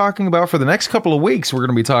going to be talking about for the next couple of weeks. We're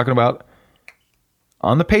going to be talking about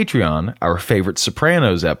on the Patreon our favorite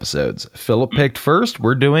Sopranos episodes. Philip picked first.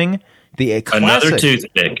 We're doing the classic, another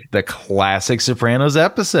toothpick, the classic Sopranos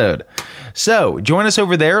episode. So join us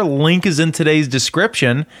over there. Link is in today's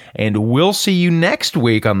description, and we'll see you next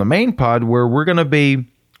week on the main pod where we're going to be,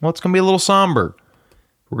 well, it's going to be a little somber.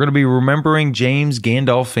 We're going to be remembering James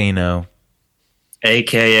Gandolfino,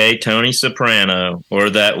 a.k.a. Tony Soprano, or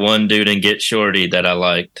that one dude in Get Shorty that I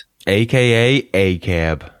liked, a.k.a.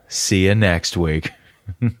 ACAB. See you next week.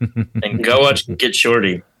 And go watch Get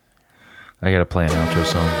Shorty. I got to play an outro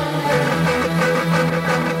song.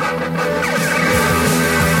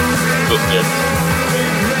 Okay.